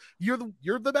do.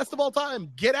 You're the best of all time.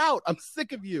 Get out. I'm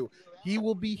sick of you. He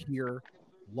will be here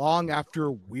long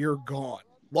after we're gone.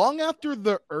 Long after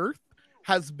the earth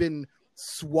has been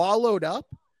swallowed up,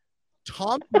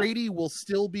 Tom Brady will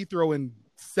still be throwing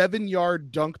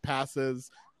 7-yard dunk passes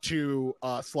to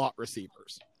slot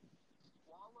receivers.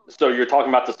 So you're talking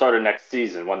about the start of next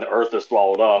season when the earth is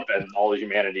swallowed up and all of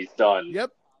humanity's done.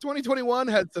 Yep. 2021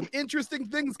 had some interesting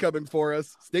things coming for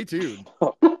us. Stay tuned.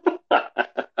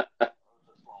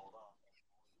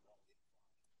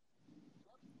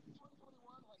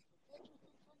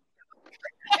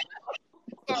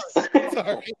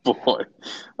 Sorry. Boy.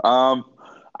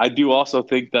 I do also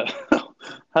think that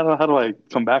how do I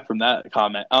come back from that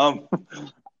comment?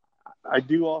 I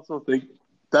do also think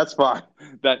that's fine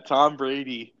that Tom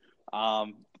Brady,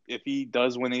 if he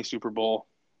does win a Super Bowl,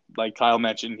 like Kyle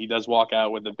mentioned, he does walk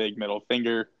out with a big middle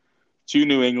finger to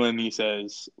New England. He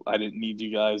says, I didn't need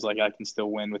you guys. Like, I can still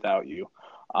win without you.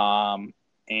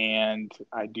 And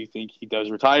I do think he does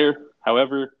retire.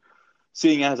 However,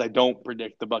 seeing as I don't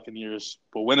predict the Buccaneers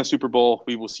will win a Super Bowl,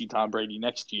 we will see Tom Brady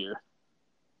next year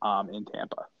in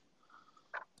Tampa.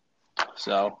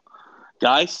 So,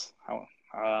 guys,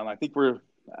 I think we're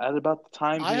at about the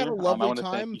time here. I had a lovely I want to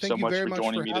time. thank you so very much for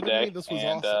joining me having today. me. This was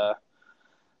and, awesome.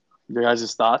 Your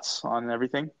guys' thoughts on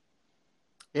everything?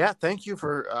 Yeah, thank you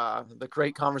for the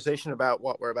great conversation about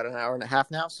we're about an hour and a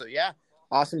half now. So, yeah,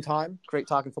 awesome time. Great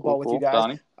talking football with you guys.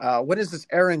 Donnie? When is this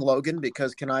airing, Logan?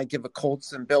 Because can I give a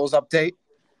Colts and Bills update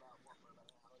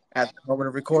at the moment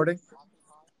of recording?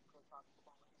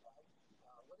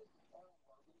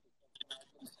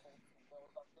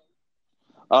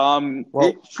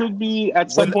 It should be at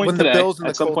some point today.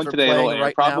 At some point today, it'll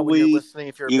air. Probably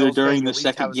either during the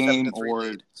second game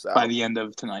or by the end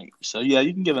of tonight. So, yeah,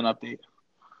 you can give an update.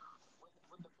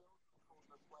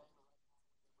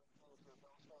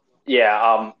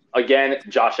 Yeah, again,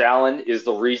 Josh Allen is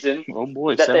the reason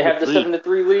that they have the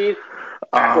 7-3 lead.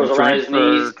 Backwards around his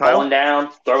knees, falling down,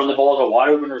 throwing the ball to a wide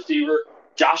open receiver.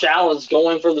 Josh Allen's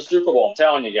going for the Super Bowl. I'm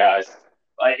telling you guys.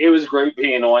 It was great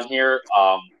being on here.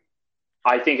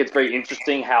 I think it's very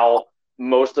interesting how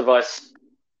most of us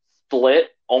split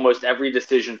almost every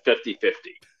decision 50-50.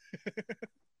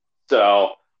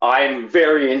 So I'm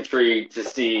very intrigued to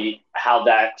see how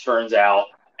that turns out.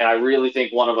 And I really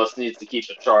think one of us needs to keep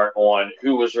a chart on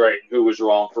who was right and who was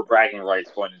wrong for bragging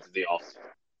rights going into the offseason.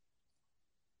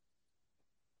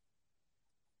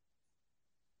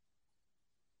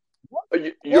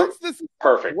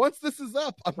 Perfect. Once this is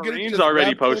up, I'm going to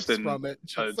already posting from it,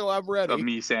 so I'm ready. Of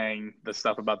me saying the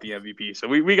stuff about the MVP. So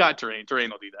we got Terrayne. Terrayne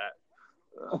will do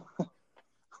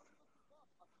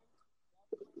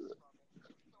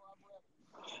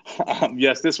that.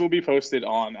 Yes, this will be posted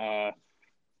on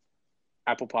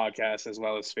Apple Podcasts as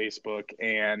well as Facebook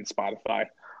and Spotify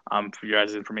for your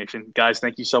guys' information. Guys,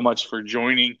 thank you so much for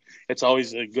joining. It's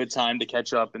always a good time to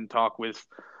catch up and talk with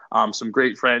some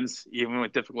great friends, even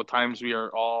with difficult times we are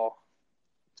all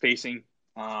facing.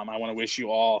 I want to wish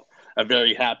you all a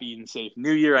very happy and safe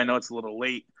New Year. I know it's a little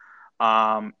late,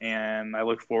 and I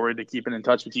look forward to keeping in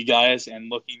touch with you guys and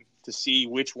looking to see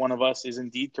which one of us is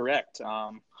indeed correct.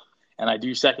 And I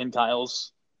do second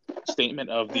Kyle's statement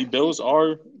of the Bills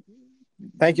are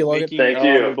Thank you, Logan. Thank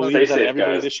you. Believe that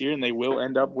everybody this year, and they will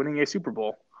end up winning a Super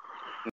Bowl.